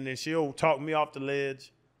something, and then she'll talk me off the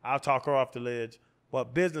ledge. I'll talk her off the ledge.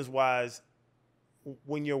 But business-wise,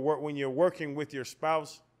 when you're working with your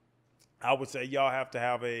spouse, I would say y'all have to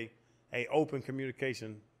have a open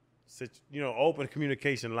communication, open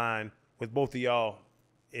communication line with both of y'all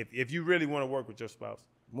if you really want to work with your spouse.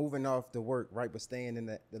 Moving off the work, right, but staying in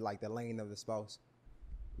the lane of the spouse.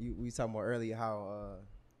 We were talking about earlier how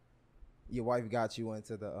your wife got you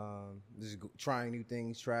into the just trying new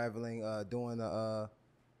things, traveling, doing the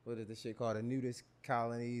what is the shit called, the nudist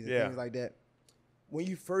colonies and things like that. When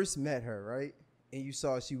you first met her, right? and you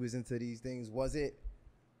saw she was into these things, was it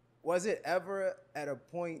ever at a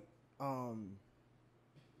point,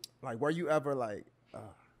 like, were you ever like,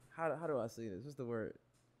 how do I say this? What's the word?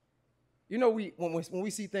 You know, when we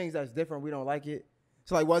see things that's different, we don't like it.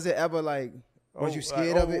 So like, was it ever like, was you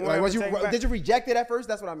scared of it? Like, did you reject it at first?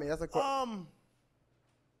 That's what I mean. That's like,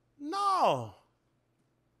 no.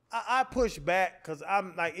 I pushed back because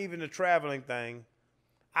I'm like, even the traveling thing,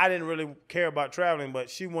 I didn't really care about traveling, but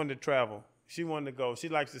she wanted to travel. She wanted to go. She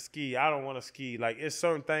likes to ski. I don't want to ski. Like, it's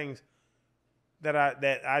certain things that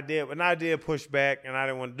I did, and I did push back, and I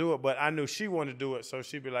didn't want to do it, but I knew she wanted to do it, so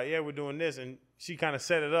she'd be like, yeah, we're doing this, and she kind of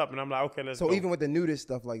set it up, and I'm like, okay, let's go. So even with the nudist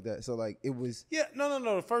stuff like that, so like it was... Yeah,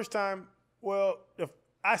 no. The first time, well,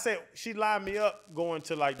 I say she lined me up going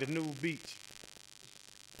to like the nude beach.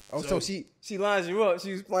 Oh, so she lines you up.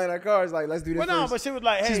 She was playing her cards like, let's do this. Well, no, but she was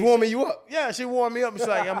like, hey, she's warming you up. Yeah, she warmed me up. She's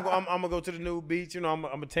like, I'm gonna go to the nude beach. You know,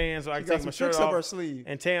 I'm a tan, so I can take my shirt off her sleeve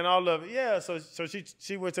and tan all of it. Yeah, so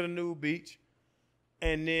she went to the nude beach,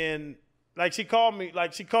 and then like she called me,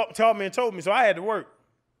 like she called me and told me, so I had to work.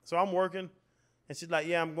 So I'm working, and she's like,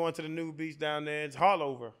 yeah, I'm going to the nude beach down there. It's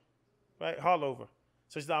Harlover, right? Harlover.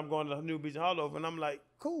 So she's like, I'm going to the nude beach in Harlover, and I'm like,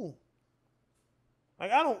 cool.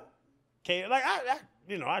 Like, I don't care. Like,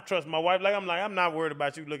 I trust my wife. Like, I'm not worried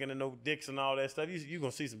about you looking at no dicks and all that stuff. You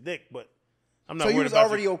gonna see some dick, but I'm not worried about you.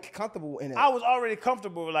 So you was already comfortable in it? I was already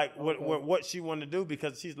comfortable with, like, what she wanted to do,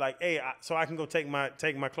 because she's like, hey, so I can go take my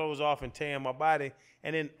clothes off and tan my body.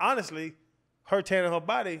 And then, honestly, her tanning her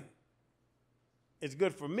body is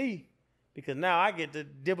good for me, because now I get to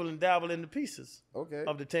dibble and dabble in the pieces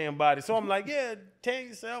of the tan body. So I'm like, yeah, tan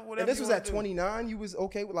yourself, whatever. And this was at 29? You was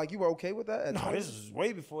okay with, like, you were okay with that? No, this was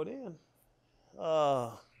way before then.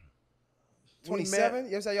 27?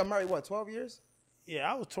 You ever say y'all married, what, 12 years? Yeah,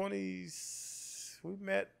 I was 20. We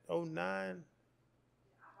met 09.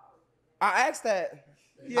 I asked that.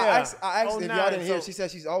 Yeah, I asked if y'all didn't hear. So, she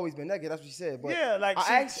said she's always been naked. That's what she said. But yeah, like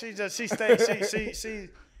she stayed.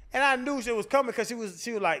 And I knew she was coming, because she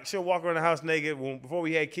was like, she'll walk around the house naked. Before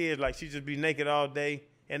we had kids, like, she'd just be naked all day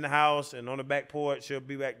in the house and on the back porch. She'll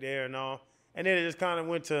be back there and all. And then it just kind of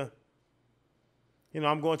went to,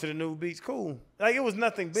 I'm going to the nude beach. Cool. Like, it was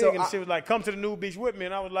nothing big. So she was like, come to the nude beach with me.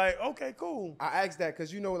 And I was like, okay, cool. I asked that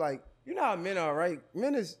because, like, you know how men are, right?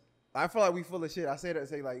 Men is, I feel like we full of shit. I say that to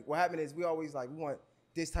say, like, what happened is we always, like, we want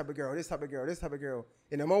this type of girl, this type of girl, this type of girl.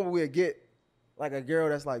 And the moment we get, like, a girl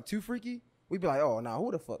that's, like, too freaky, we be like, oh, nah,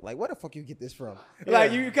 who the fuck? Like, where the fuck you get this from? Yeah.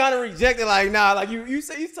 Like, you kind of reject it, like, nah, like, you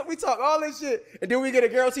say, we talk all this shit, and then we get a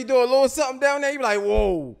girl, she do a little something down there, you be like,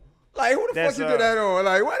 whoa. Like, who the fuck you did that on?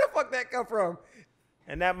 Like, where the fuck that come from?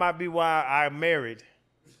 And that might be why I married.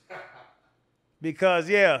 Because,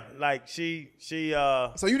 yeah, like, she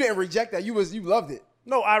So you didn't reject that, you loved it?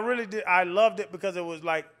 No, I really did. I loved it because it was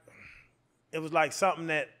like something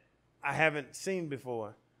that I haven't seen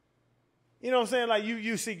before. You know what I'm saying? Like,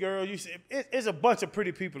 you see girls, it's a bunch of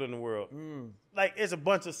pretty people in the world. Like, it's a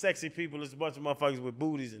bunch of sexy people. It's a bunch of motherfuckers with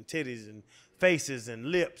booties and titties and faces and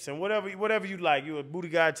lips and whatever you like. You a booty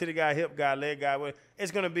guy, titty guy, hip guy, leg guy.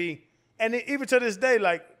 It's going to be, and even to this day,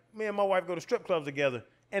 like, me and my wife go to strip clubs together,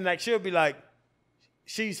 and, like, she'll be like,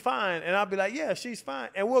 she's fine, and I'll be like, yeah, she's fine.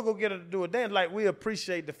 And we'll go get her to do a dance. Like, we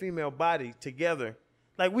appreciate the female body together.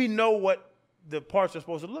 Like, we know what the parts are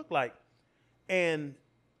supposed to look like. And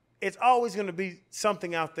it's always going to be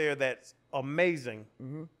something out there that's amazing.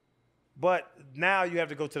 Mm-hmm. But now you have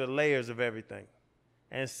to go to the layers of everything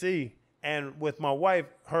and see. And with my wife,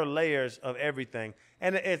 her layers of everything.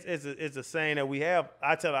 And it's a saying that we have.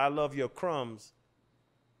 I tell her, I love your crumbs.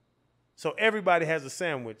 So everybody has a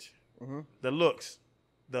sandwich. Mm-hmm. The looks,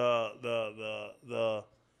 the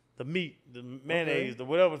meat, the mayonnaise, the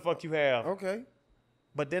whatever the fuck you have. Okay.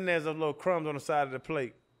 But then there's a little crumbs on the side of the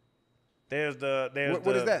plate. What is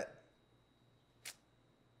that?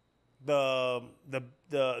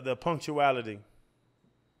 The punctuality.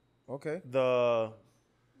 Okay. The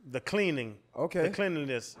cleaning. Okay. The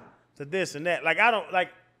cleanliness. The this and that. Like, I don't like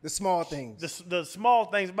the small things. The small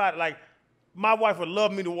things about it. Like, my wife would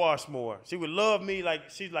love me to wash more. She would love me, like,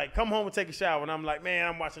 she's like, come home and take a shower. And I'm like, man,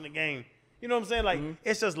 I'm watching the game. You know what I'm saying? Like,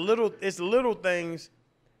 it's just little things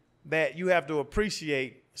that you have to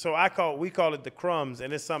appreciate. So we call it the crumbs,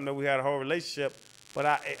 and it's something that we had a whole relationship. But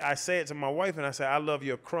I say it to my wife, and I say, I love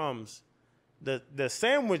your crumbs. The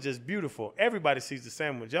sandwich is beautiful. Everybody sees the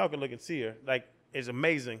sandwich. Y'all can look and see her. Like, it's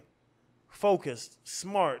amazing. Focused,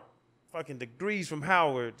 smart, fucking degrees from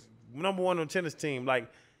Howard, #1 on the tennis team.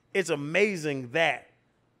 Like, it's amazing that.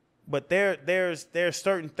 But there's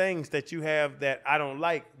certain things that you have that I don't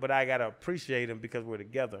like, but I got to appreciate them because we're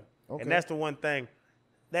together. Okay. And that's the one thing.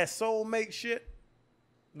 That soulmate shit,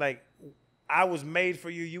 like, I was made for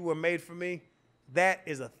you, you were made for me, that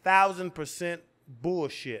is 1,000%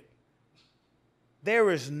 bullshit.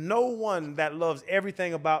 There is no one that loves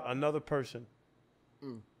everything about another person.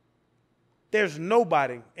 There's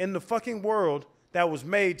nobody in the fucking world that was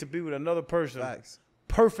made to be with another person. Facts.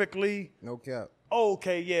 Perfectly. No cap.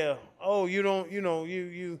 Okay, yeah. Oh, you don't,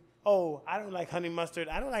 oh, I don't like honey mustard.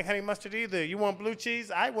 I don't like honey mustard either. You want blue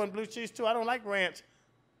cheese? I want blue cheese too. I don't like ranch.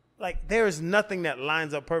 Like, there is nothing that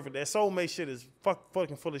lines up perfect. That soulmate shit is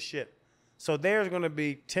fucking full of shit. So there's going to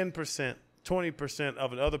be 10%, 20%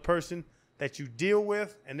 of another person that you deal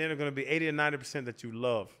with, and then there's going to be 80 or 90% that you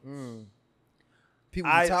love.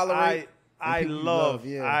 People you tolerate. I love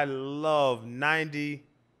 90+%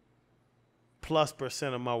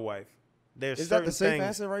 of my wife. Is that the safe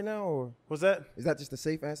answer right now, or was that? Is that just the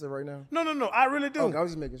safe answer right now? No. I really do. Okay, I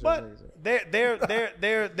was just making sure. But there's.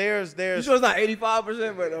 You sure it's not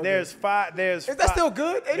 85%? But okay. There's five. Is that still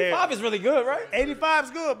good? 85 is really good, right? 85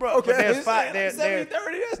 is good, bro. Okay. But there's 70-30.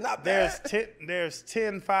 That's not bad. There's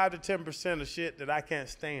 5 to 10% of shit that I can't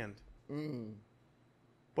stand.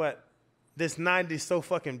 But this 90 is so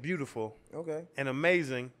fucking beautiful. Okay. And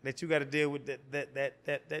amazing that you got to deal with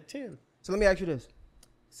that 10. So let me ask you this.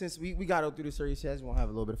 Since we got to through the serious chats, we want to have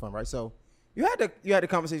a little bit of fun, right? So you had the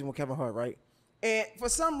conversation with Kevin Hart, right? And for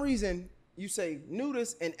some reason, you say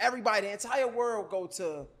nudists and everybody, the entire world go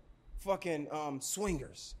to fucking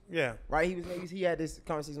swingers. Yeah. Right? He had this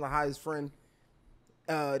conversation with how his friend,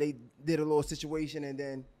 they did a little situation, and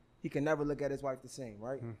then he can never look at his wife the same,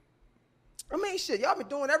 right? I mean, shit, y'all been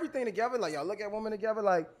doing everything together. Like, y'all look at women together.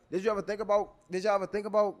 Like, did y'all ever think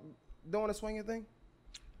about doing a swinging thing?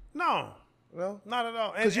 No. Well, not at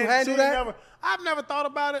all. Because you handle that? I've never thought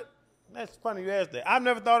about it. That's funny you asked that. I've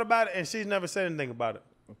never thought about it, and she's never said anything about it.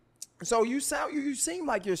 So you seem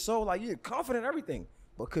like you're so, like, you're confident in everything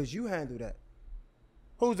because you handle that.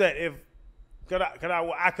 Who's that?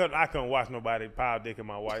 I couldn't watch nobody pile dick in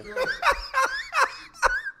my wife.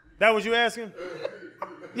 That what you asking?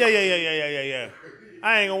 Yeah.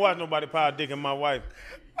 I ain't gonna watch nobody pile dick in my wife.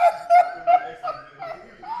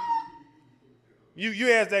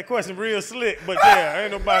 You asked that question real slick, but yeah,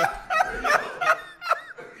 ain't nobody.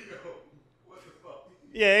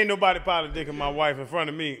 Yeah, ain't nobody piling dick in my wife in front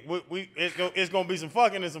of me. It's gonna be some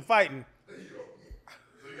fucking and some fighting. So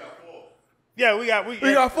you got 4. Yeah, we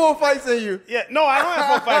got 4 fights in you. Yeah, no, I don't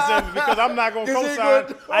have 4 fights in me because I'm not gonna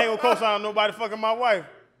co-sign. I ain't gonna co-sign nobody fucking my wife.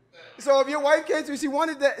 So if your wife came to you, she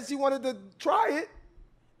wanted to try it.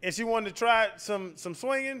 If she wanted to try some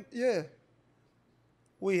swinging, yeah.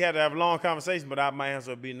 We had to have a long conversation, but my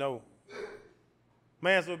answer would be no.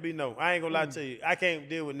 My answer would be no. I ain't gonna lie to you. I can't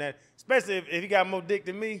deal with that. Especially if he got more dick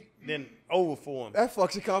than me, then over for him. That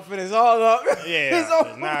fucks your confidence all up.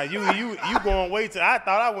 Yeah. Nah, you going way to. I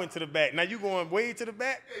thought I went to the back. Now you going way to the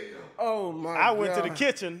back. Oh my God. I went to the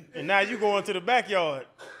kitchen, and now you going to the backyard.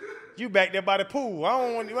 You back there by the pool. I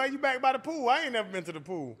don't want. Why you back by the pool? I ain't never been to the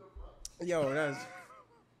pool. Yo,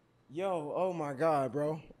 oh my God,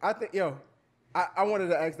 bro. I wanted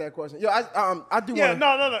to ask that question. Yo, I do. Yeah,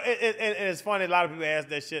 no. It's funny. A lot of people ask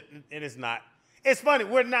that shit, and it's not. It's funny.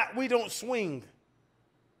 We don't swing.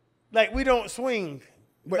 Like, we don't swing.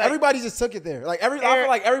 But like, everybody just took it there. Like I feel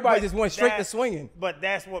like everybody just went straight to swinging. But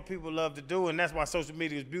that's what people love to do, and that's why social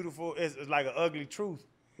media is beautiful. It's like an ugly truth.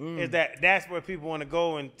 Is that's where people want to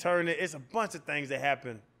go and turn it. It's a bunch of things that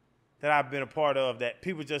happen that I've been a part of that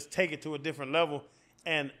people just take it to a different level,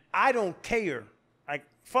 and I don't care. Like,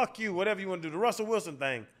 fuck you, whatever you want to do. The Russell Wilson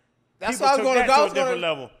thing. That's people how I was going to go. To a different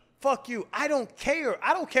level. Fuck you. I don't care.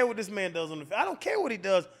 I don't care what this man does on the field. I don't care what he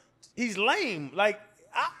does. He's lame. Like,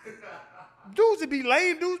 dudes be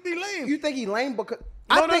lame. You think he lame because?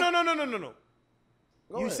 No.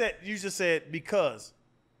 You just said because.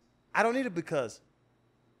 I don't need it because.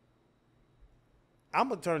 I'm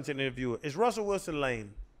gonna turn to the interviewer. Is Russell Wilson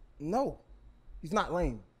lame? No, he's not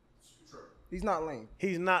lame. He's not lame.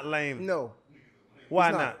 He's not lame. No.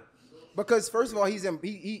 Why not? Because first of all, he's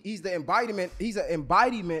the embodiment. He's an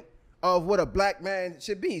embodiment of what a black man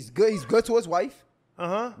should be. He's good. He's good to his wife.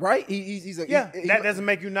 Right. That doesn't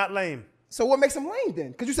make you not lame. So what makes him lame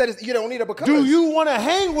then? Because you said you don't need a because. Do you want to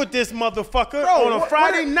hang with this motherfucker on a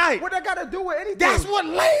Friday night? What that got to do with anything? That's what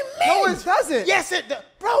lame means. No, it doesn't. Yes, it does,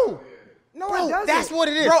 bro. No, it doesn't. That's what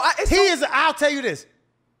it is. Bro, I'll tell you this.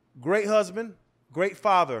 Great husband, great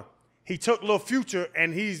father. He took little Future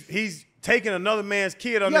and he's taking another man's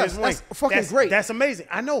kid under his wing. That's fucking great. That's amazing.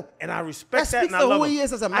 I know, and I respect that. That speaks to who he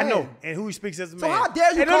is as a man. I know, and who he speaks as a man. So how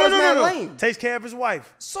dare you call this man lame? Takes care of his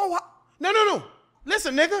wife. So No.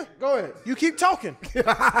 Listen, nigga. Go ahead. You keep talking.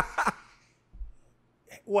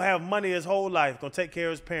 Will have money his whole life. Gonna take care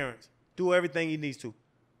of his parents. Do everything he needs to.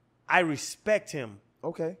 I respect him.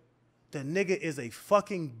 Okay. The nigga is a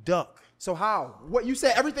fucking duck. So how? What you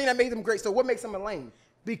said everything that made him great. So what makes him a lame?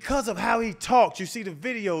 Because of how he talks. You see the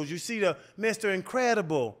videos. You see the Mr.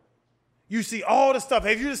 Incredible. You see all the stuff.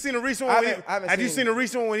 Have you just seen a recent one? Have you seen a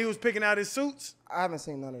recent one when he was picking out his suits? I haven't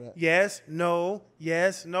seen none of that. Yes, no,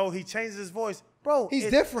 yes, no. He changes his voice. Bro, he's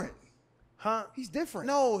different. Huh? He's different.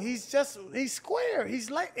 No, he's square. He's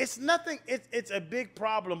like, it's nothing. It's a big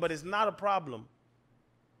problem, but it's not a problem.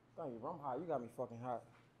 Thank you, bro. I'm hot. You got me fucking hot.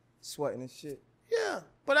 Sweating and shit. Yeah,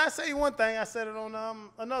 but I say one thing. I said it on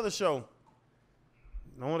another show.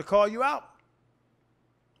 I want to call you out.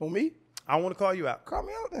 On me? I want to call you out. Call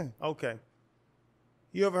me out then. Okay.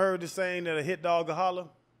 You ever heard the saying that a hit dog will holler?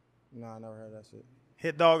 Nah, I never heard that shit.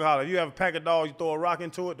 Hit dog will holler. If you have a pack of dogs, you throw a rock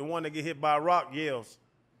into it, the one that get hit by a rock yells.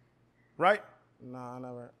 Right? Nah, I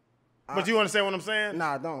never. But you understand what I'm saying?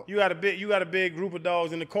 Nah, I don't. You got a big group of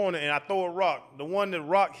dogs in the corner, and I throw a rock. The one that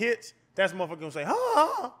rock hits, that's motherfucker gonna say,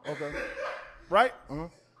 ha. Okay. Right?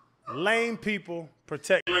 Lame people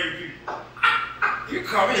protect lame people. You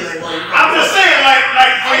call me lame. I'm just saying, like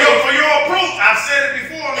for your approach, I've said it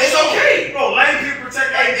before. It's okay. Bro, lame people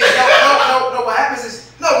protect lame people. No. What happens is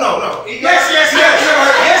no. Yes. You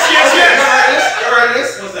heard of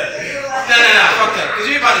this? What's that? No. Fuck that. Cause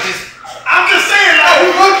you about to just. I'm just saying, like,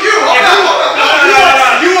 fuck you.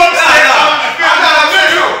 You upset. I'm not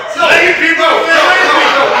upset. No. Lame people. No.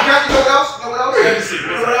 You know what else? Let me see. You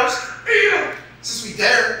know what else? Since we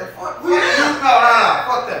there, the fuck. No.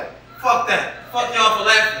 Fuck that. Fuck y'all for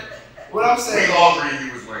laughing. What I'm saying. We all agree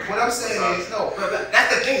he was lame. What I'm saying is no.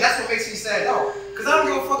 That's the thing. That's what makes me sad. No. Cause I don't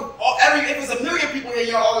give a fuck. If it's a million people here,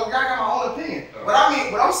 y'all got my own opinion. But I mean,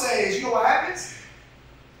 what I'm saying is, you know what happens?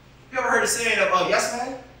 You ever heard the saying of yes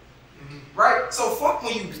man? Right? So fuck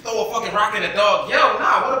when you throw a fucking rock at a dog. Yo,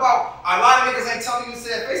 nah, what about a lot of niggas ain't telling you to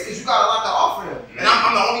say face because you got a lot to offer them. And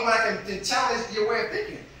I'm the only one that can challenge your way of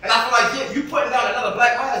thinking. And I feel like you putting down another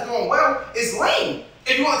black man that's doing well is lame.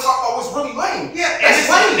 If you want to talk about what's really lame. Yeah, that's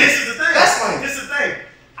lame. This is the thing. That's lame. This is the thing.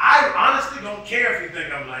 I honestly don't care if you think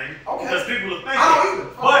I'm lame. Okay. Because people will think I don't either.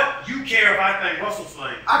 But you care if I think Russell's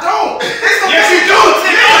lame. I don't. Yes, you do.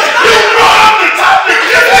 You brought up the topic.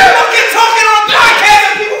 Fucking talking on a podcast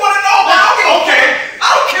and people want to know about him. Okay. I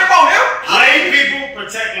don't care about him. Lame people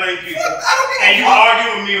protect lame people. I don't give a and you fuck. argue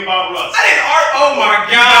with me about Russ. I didn't argue. Oh my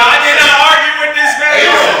God. I did not argue with this man.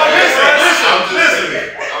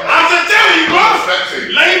 Listen. I'm just telling you, bro.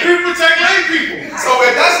 Lame people protect lame people. So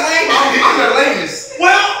if that's lame, I'm the lamest.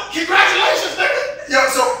 Well, congratulations, nigga. Yo,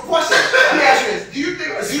 so question. Let me ask you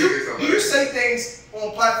this: Do you say things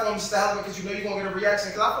on platforms to help because you know you're gonna get a reaction?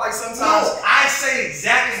 Because I feel like sometimes I say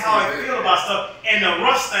exactly how I feel about stuff, and the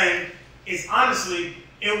Russ thing is honestly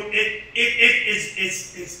it's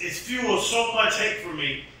fueled so much hate for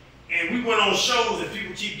me. And we went on shows and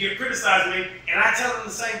people keep criticizing me, and I tell them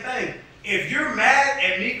the same thing. If you're mad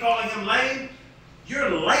at me calling him lame,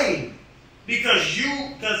 you're lame because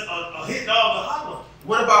a hit dog will holler.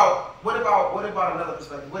 What about another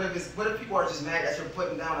perspective? What if people are just mad that you're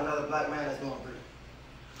putting down another black man that's doing great?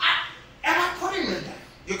 Am I putting him down?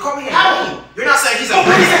 You're calling him lame. You're not saying he's a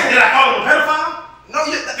Did I call him a pedophile? No,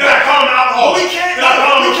 did I call him an alcoholic? We can't. Did I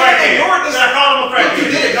call him a crackhead? Did I call him a crackhead? You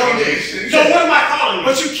did. No, you did. So what am I calling him?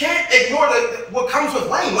 But you can't ignore what comes with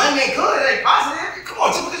lame. Lame ain't good. It ain't positive. Come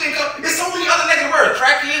on, just because it ain't good. There's so many other negative words.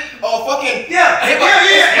 Crackhead or fucking yeah. But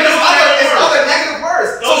it's other negative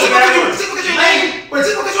words. So just because you ain't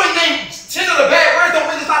named 10 of the bad words don't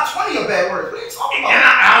mean it's not 20 of bad words. What are you talking about? And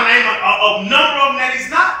I'll name a number of them that he's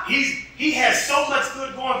not. He has so much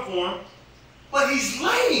good going for him, but he's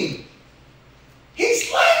lame. He's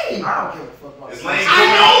lame. I don't give a fuck about It's lame. lame. I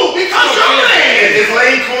know, because you're lame. Is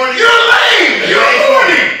lame corny? You're lame. You're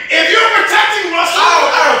corny. If you're protecting Russell,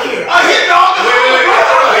 I don't care. A hit dog.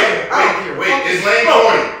 Wait. Is lame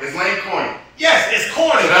corny? Is lame corny? Yes, it's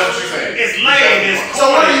corny. So that's what you're saying. It's lame. It's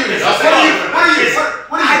corny. So what are you?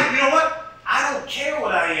 What are you? You know what? I don't care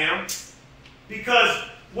what I am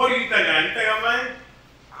because what do you think I am? You think I'm lame?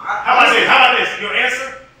 How about this? Your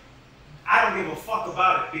answer? I don't give a fuck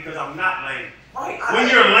about it because I'm not lame. Right. When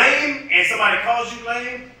you're lame and somebody calls you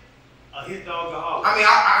lame, a hit dog will holler. I mean,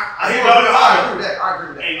 a hit dog will holler. I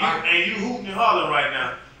agree with that. And you hooting and hollering right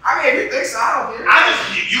now. I mean, if you think so, I don't care.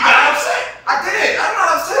 You got upset. I did. I'm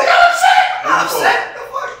not upset. You got upset. I'm not upset. The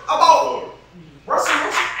fuck about Russell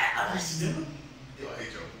Wilson? Yo, I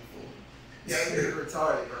hate y'all. Yeah, you're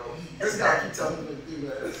retarded, bro. This guy keep telling me to do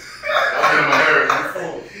that. I'm in my hair.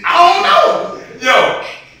 I don't know. Yo.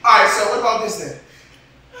 All right. So what about this then?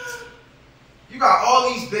 You got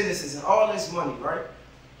all these businesses and all this money, right?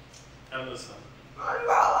 Tell us something. You got a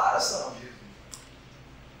lot of stuff.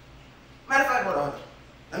 Matter of fact,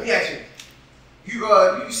 let me ask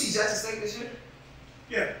You see Jackson State this year?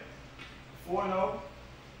 Yeah. 4-0.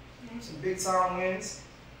 Some big time wins.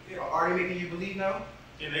 Are they making you believe now?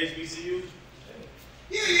 In the HBCUs?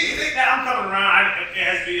 Yeah. I'm coming around. It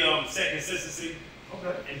has to be set consistency.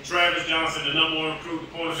 Okay. And Travis Johnson, the number 1 recruit, the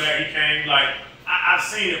cornerback, he came. Like, I've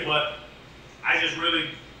seen it, but I just really.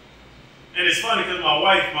 And it's funny because my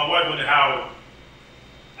wife went to Howard.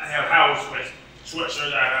 I have Howard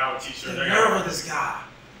sweatshirts, I have Howard t-shirts. The nerve of this guy.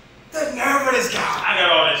 The nerve of this guy. I got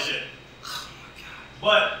all that shit. Oh my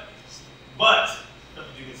God. But, that's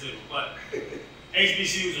what you consider, but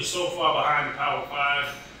HBCUs are so far behind the Power 5.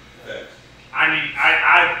 Okay.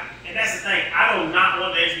 And that's the thing, I do not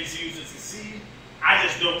want the HBCUs to succeed. I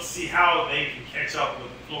just don't see how they can catch up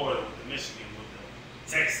with Florida, with the Michigan, with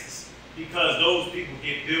the Texas. Because those people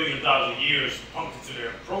get billions of dollars a year pumped into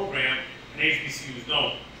their program, and HBCUs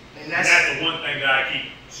don't. And that's the one thing that I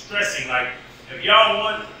keep stressing. Like, if y'all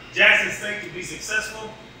want Jackson State to be successful,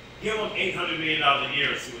 give them $800 million a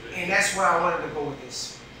year or see what they do. And that's where I wanted to go with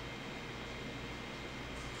this.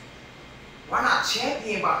 Why not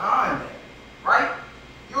champion behind that, right?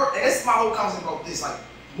 And this is my whole concept about this, like,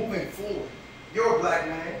 moving forward. You're a black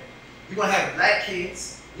man. You're going to have black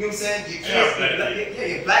kids. You know what I'm saying?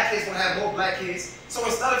 Your black kids gonna have more black kids. So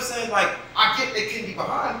instead of saying like, I get they can be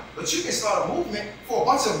behind, but you can start a movement for a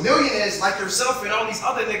bunch of millionaires like yourself and all these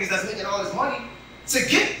other niggas that's making all this money to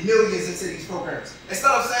get millions into these programs. Instead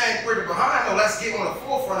of saying we're behind, no, let's get on the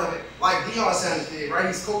forefront of it, like Deion Sanders did, right?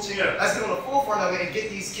 He's coaching. Yeah. Let's get on the forefront of it and get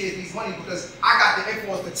these kids these money because I got the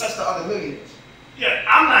influence to touch the other millionaires. Yeah,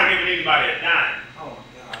 I'm not giving anybody a dime. Oh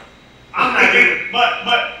my God. I'm not giving,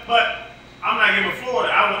 but I'm not giving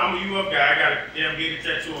Florida. I'm a UF guy. I got a damn gated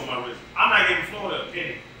tattoo on my wrist. I'm not giving Florida an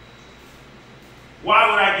opinion. Why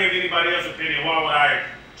would I give anybody else an opinion? Why would I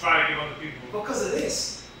try to give other people? Because of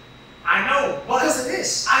this. I know, but Because of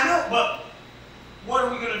this. I know, but what are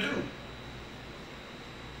we gonna do?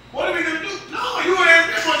 What are we gonna do? No, you I'm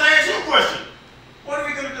supposed to ask you a question. What are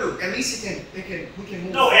we gonna do? At least we can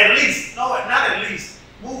move. No, at least. No, not at least.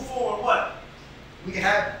 Move forward. What? We can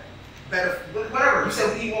have better, whatever. You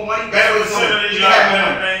said we need more money. Better We facilities. can have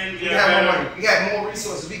more money. Things. We can have more money. We have more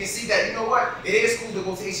resources. We can see that, you know what? It is cool to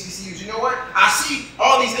go to HBCUs. You know what? I see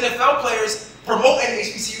all these NFL players promoting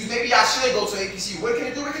HBCUs. Maybe I should go to HBCU. What can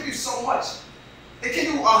it do? It can do so much. It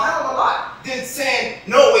can do a hell of a lot. Then saying,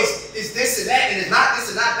 no, it's this and that, and it's not this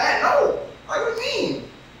and not that. No. Like, what do you mean?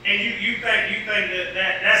 And you think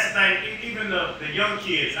that's the thing. Even the young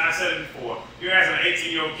kids. I said it before. You're asking an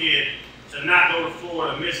 18-year-old kid to not go to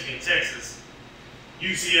Florida, Michigan, Texas,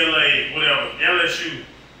 UCLA, whatever, LSU,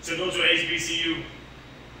 to go to an HBCU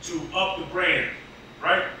to up the brand,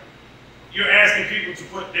 right? You're asking people to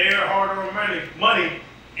put their hard-earned money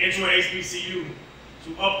into an HBCU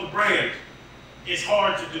to up the brand. It's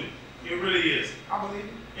hard to do. It really is. I believe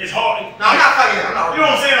you. It's hard. No, I'm not fighting that. I'm not You know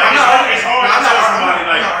what I'm saying? Like, it's hard to tell somebody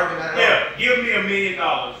like, yeah, give me $1 million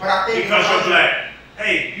But I think because you're black.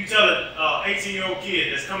 Hey, you tell an 18-year-old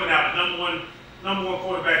kid that's coming out, the number one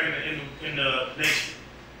quarterback in the nation.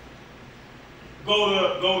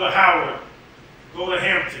 Go to Howard, go to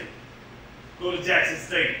Hampton, go to Jackson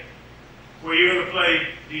State, where you're going to play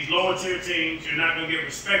these lower tier teams. You're not going to get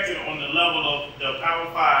respected on the level of the Power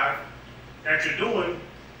 5 that you're doing.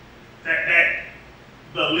 That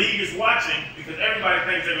the league is watching because everybody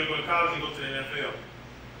thinks they're going to go to college and go to the NFL.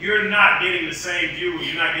 You're not getting the same view.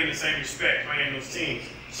 You're not getting the same respect playing those teams.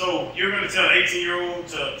 So you're going to tell an 18-year-old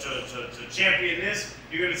to champion this.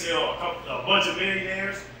 You're going to tell a bunch of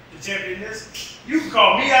millionaires to champion this. You can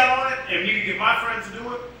call me out on it, and you can get my friends to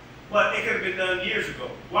do it. But it could have been done years ago.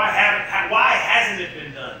 Why hasn't it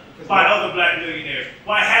been done by other black millionaires?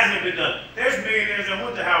 Why hasn't it been done? There's millionaires that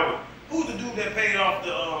went to Howard. Who's the dude that paid off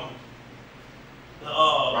the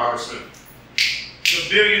Robert Smith. The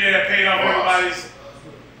billionaire that paid off everybody's.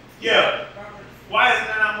 Yeah. Why is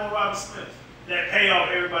there not more Robert Smith that pay off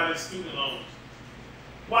everybody's student loans?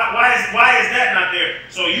 Why is that not there?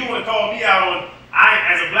 So you want to call me out on,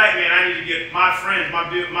 as a black man, I need to get my friends, my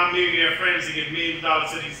millionaire friends to get millions of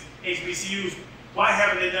dollars to these HBCUs. Why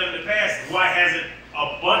haven't they done it in the past? Why hasn't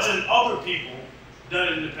a bunch of other people done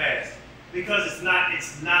it in the past? Because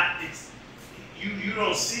you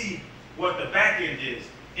don't see what the back end is.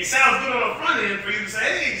 It sounds good on the front end for you to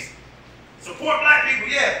say, hey, support black people,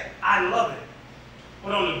 yeah, I love it.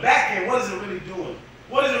 But on the back end, what is it really doing?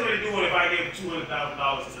 What is it really doing if I give $200,000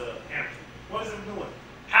 to Hampton? What is it doing?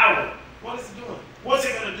 Howard, what is it doing? What's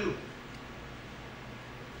it going to do?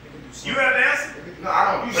 You have an answer? No,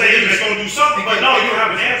 I don't. You say it's going to do something, but no, you don't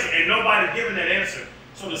have an answer, and nobody's giving that answer.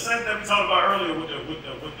 So the same thing we talked about earlier with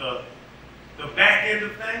the back end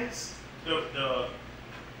of things,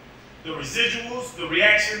 the residuals, the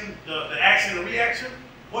reaction, the action, the reaction.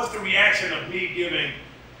 What's the reaction of me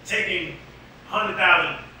taking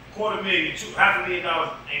 $100,000, $250,000,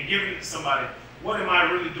 $500,000 and giving it to somebody? What am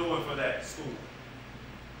I really doing for that school?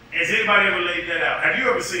 Has anybody ever laid that out? Have you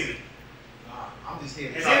ever seen it? I'm just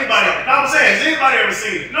here. Has anybody ever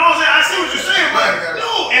seen it? No, I'm saying, I see what you're saying, but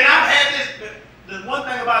no. And I've had this. The one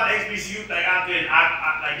thing about the HBCU thing,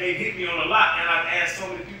 like they hit me on a lot, and I've asked so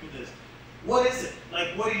many people this. What is it?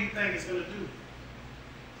 Like, what do you think it's going to do?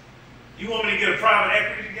 You want me to get a private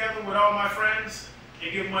equity together with all my friends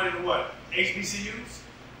and give money to what? HBCUs?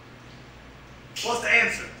 What's the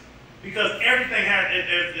answer? Because everything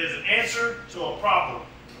there's an answer to a problem.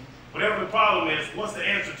 Whatever the problem is, what's the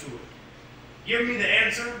answer to it? Give me the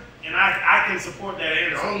answer, and I can support that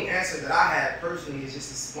answer. The only answer that I have personally is just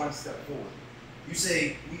this one step forward. You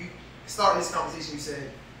say, starting this conversation, you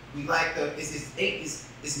said, we like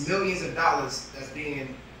it's millions of dollars that's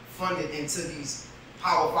being funded into these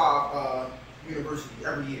Power 5 universities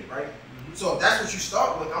every year, right? Mm-hmm. So if that's what you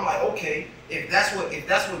start with, I'm like, okay, if that's what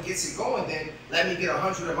gets it going, then let me get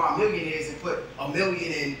 100 of my millionaires and put $1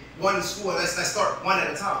 million in one school. Let's start one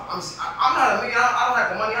at a time. I'm not a millionaire. I don't have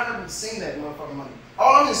the money. I've never even seen that motherfucking money.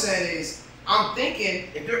 All I'm just saying is, I'm thinking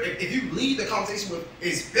if you lead the conversation with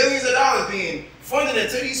is billions of dollars being funded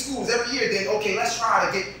into these schools every year, then okay, let's try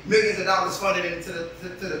to get millions of dollars funded into the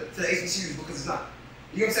HBCUs because it's not.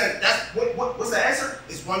 You know what I'm saying? That's what's the answer?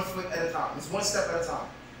 It's one foot at a time. It's one step at a time.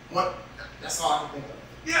 That's all I can think of.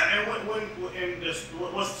 Yeah, and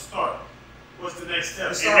what's the start? What's the next step?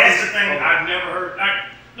 And that's the thing I've never heard.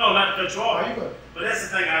 No, not to cut you off. But that's the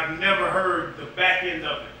thing I've never heard the back end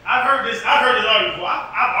of it. I've heard this argument before.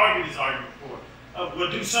 I've argued this argument before.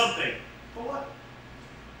 We'll do something. For what?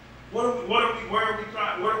 What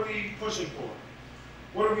are we pushing for?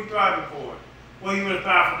 What are we striving for? Well, you want to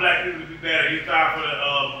strive for black people to be better. You strive for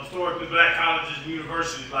the historically black colleges and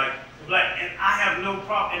universities, like the black. And I have no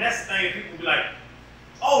problem. And that's the thing. People be like,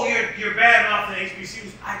 "Oh, you're bad mouthing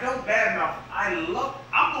HBCUs." I don't bad mouth. I'm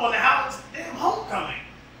going to Howard's damn homecoming.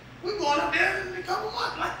 We're going up there in a couple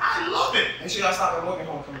months. Like, I love it. And should I stop at Morgan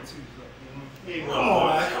homecoming too? Come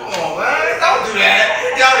on, man. Don't do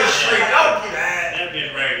that. Y'all the street. Don't do that. That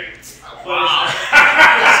bitch raggedy. Wow.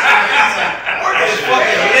 Morgan is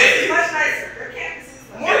fucking lit. It's much nicer. Their campus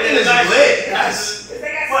is much Morgan is lit. Because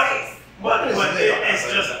they got space. But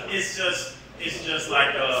it's just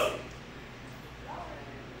like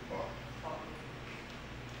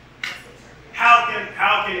how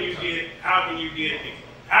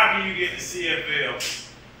can you get the CFL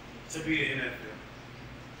to be the NFL?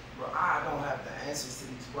 Bro, I don't have the answers to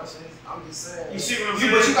these questions. I'm just saying. You see what I'm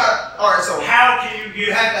saying? But you got all right. So how can you get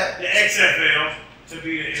the XFL to be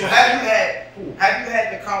the NFL? So have you had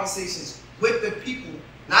the conversations with the people,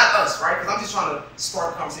 not us, right? Because I'm just trying to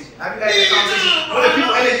spark a conversation. Have you had the conversations with the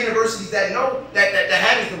people in the universities that know that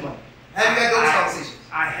handles the money? Have you had those conversations?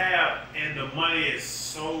 I have, and the money is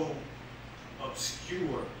so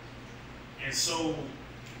obscure, and so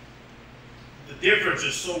the difference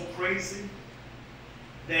is so crazy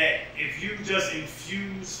that if you just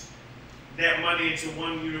infuse that money into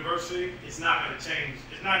one university, it's not going to change.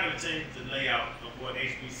 It's not going to change the layout of what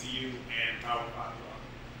HBCU and Power 5 are.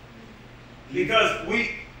 Because you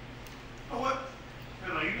know what? I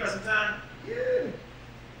don't know, you got some time? Yeah.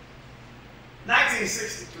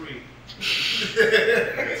 1963.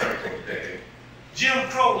 Jim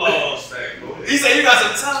Crow laws. He said you got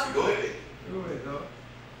some time. Go ahead.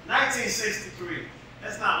 1963.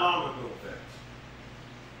 That's not long ago.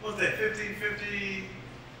 What's that, 50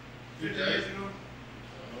 years ago?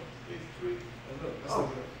 53?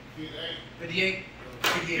 Oh. 58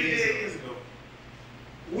 years ago.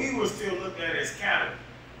 We were still looked at as cattle.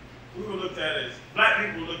 We were looked at as, black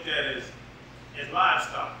people looked at as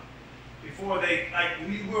livestock. Before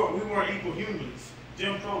we weren't equal humans.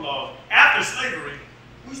 Jim Crow laws. After slavery,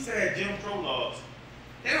 we still had Jim Crow laws.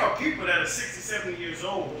 There are people that are 60, 70 years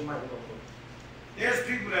old. There's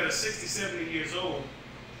people that are 60, 70 years old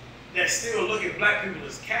that still look at black people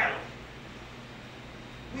as cattle.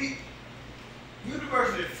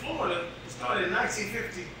 University of Florida was started in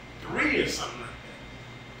 1953 or something like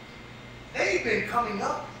that. They've been coming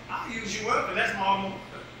up. I'll use you up, and that's my alma.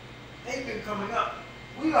 They've been coming up.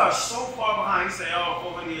 We are so far behind. You say,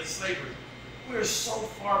 400 years of slavery. We're so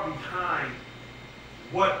far behind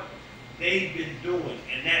what they've been doing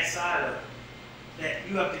and that side of it that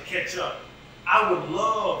you have to catch up. I would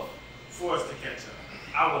love for us to catch up.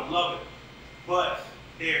 I would love it, but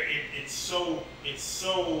it's so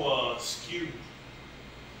skewed,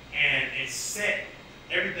 and it's set.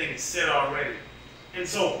 Everything is set already, and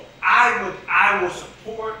so I will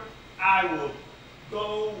support. I will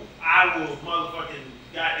go, I will motherfucking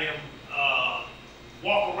goddamn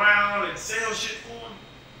walk around and sell shit for them.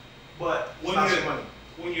 But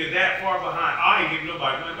when you're that far behind, I ain't giving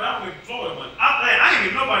nobody money, but I don't give Florida money. I ain't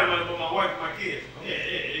giving nobody money but my wife and my kids. Yeah,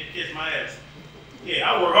 it kiss my ass. Yeah,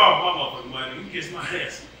 I work hard for my motherfucking money. You kiss my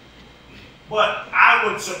ass. But I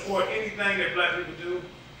would support anything that black people do.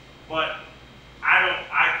 But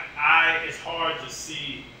it's hard to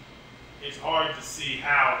see. It's hard to see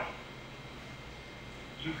how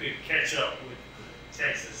you could catch up with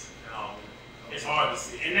Texas and all that. It's hard to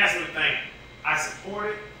see, and that's the thing. I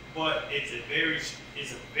support it, but it's a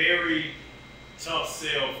very tough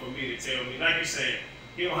sell for me to tell me. Like you said,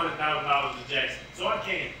 give $100,000 to Jackson, so I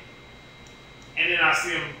can. And then I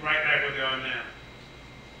see them right back where they are now.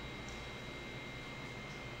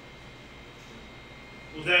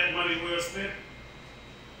 Was that money well spent?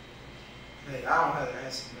 Hey, I don't have the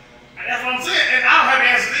answer, man. And that's what I'm saying. And I don't have the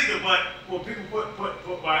answer either, but when people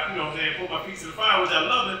put my, you know what I'm saying, put my feet to the fire, which I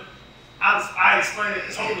love it, I explain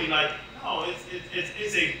it totally like, no,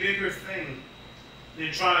 it's a bigger thing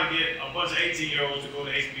than trying to get a bunch of 18-year-olds to go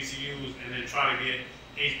to HBCUs and then trying to get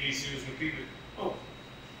HBCUs to compete with. Oh,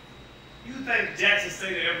 you think Jackson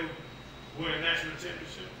State will ever win a national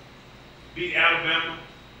championship? Beat Alabama?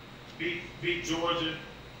 Beat Georgia?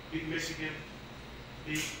 Beat Michigan?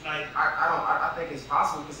 I think it's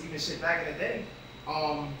possible because even shit back in the day,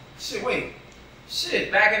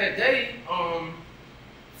 back in the day,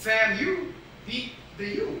 FAMU beat the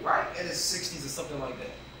U, right? In the 60s or something like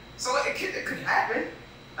that. So it could happen.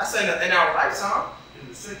 That's in our lifetime. In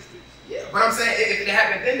the 60s. Yeah, but I'm saying if it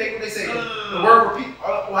happened then, they say the word repeat.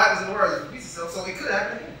 What happens in the world repeats itself. So it could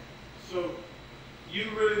happen again. So you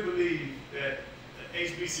really believe that the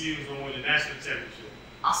HBCU is gonna win the national championship?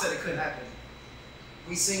 I said it couldn't happen.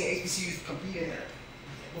 We seen HBCUs compete in that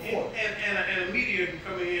before. And the media can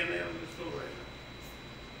come in here and they don't the story right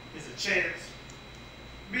now. It's a chance.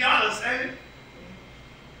 Be honest, ain't it?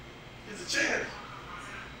 It's a chance.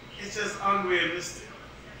 It's just unrealistic.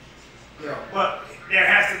 Yeah. But there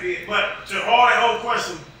has to be, but to all that whole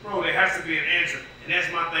question, bro, there has to be an answer. And that's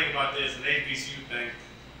my thing about this, an HBCU thing.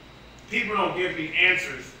 People don't give me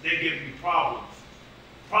answers, they give me problems.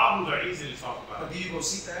 Problems are easy to talk about. But do you go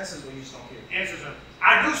seek the answers or you just don't care? Answers are,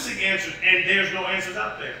 I do seek answers, and there's no answers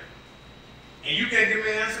out there. And you can't give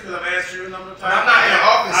me an answer because I've asked you a number of times. I'm not in the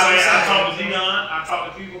office. I talk to Dion, I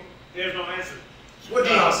talk to people, there's no answer. What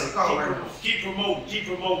Dion say? Call him right now. Keep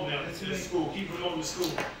promoting them to the school, keep promoting the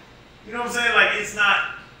school. You know what I'm saying? Like it's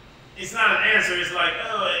not an answer, it's like,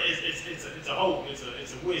 it's a hope, it's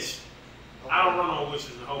a wish. I don't run on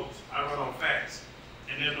wishes and hopes. I run on facts.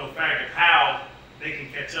 And there's no fact of how they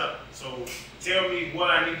can catch up. So tell me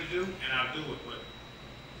what I need to do, and I'll do it. But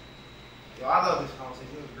yo, I love this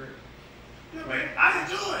conversation. It was great. Yeah, man, I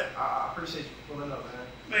enjoy it. I appreciate you pulling up, man.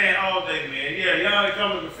 Man, all day, man. Yeah, y'all that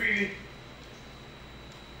come to graffiti,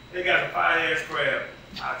 they got some fire-ass crab.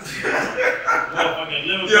 Motherfucking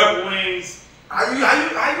liver wings. How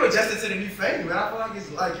you adjusted to the new fame, man? I feel like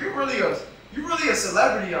it's like you're really a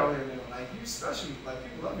celebrity out here, man. Like you special. Like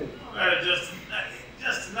people love it. I gotta just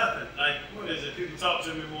nothing. Like what is it? People talk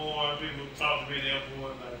to me more. People talk to me in the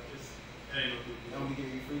airport. Like it ain't no big deal. I'm gonna give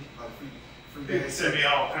you free People send me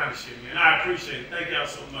all kind of shit, man. I appreciate it. Thank y'all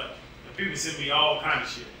so much. And people send me all kind of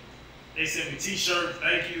shit. They send me t-shirts,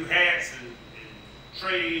 thank you, hats, and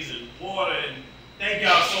trays, and water, and thank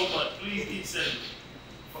y'all so much. Please keep sending me.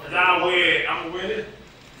 Cause I'll wear it. I'm gonna wear it.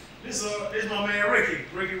 This my man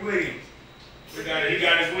Ricky Williams. He got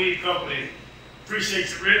his weed company. Appreciate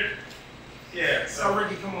you, Rick. Yeah. So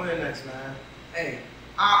Ricky, come on in next, man. Hey,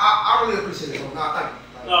 I really appreciate it, bro. No, thank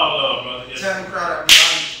you. No, love, brother. Yes. Tell him crowd,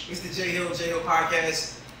 everybody. It's the J Hill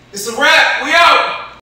Podcast. It's a wrap. We out.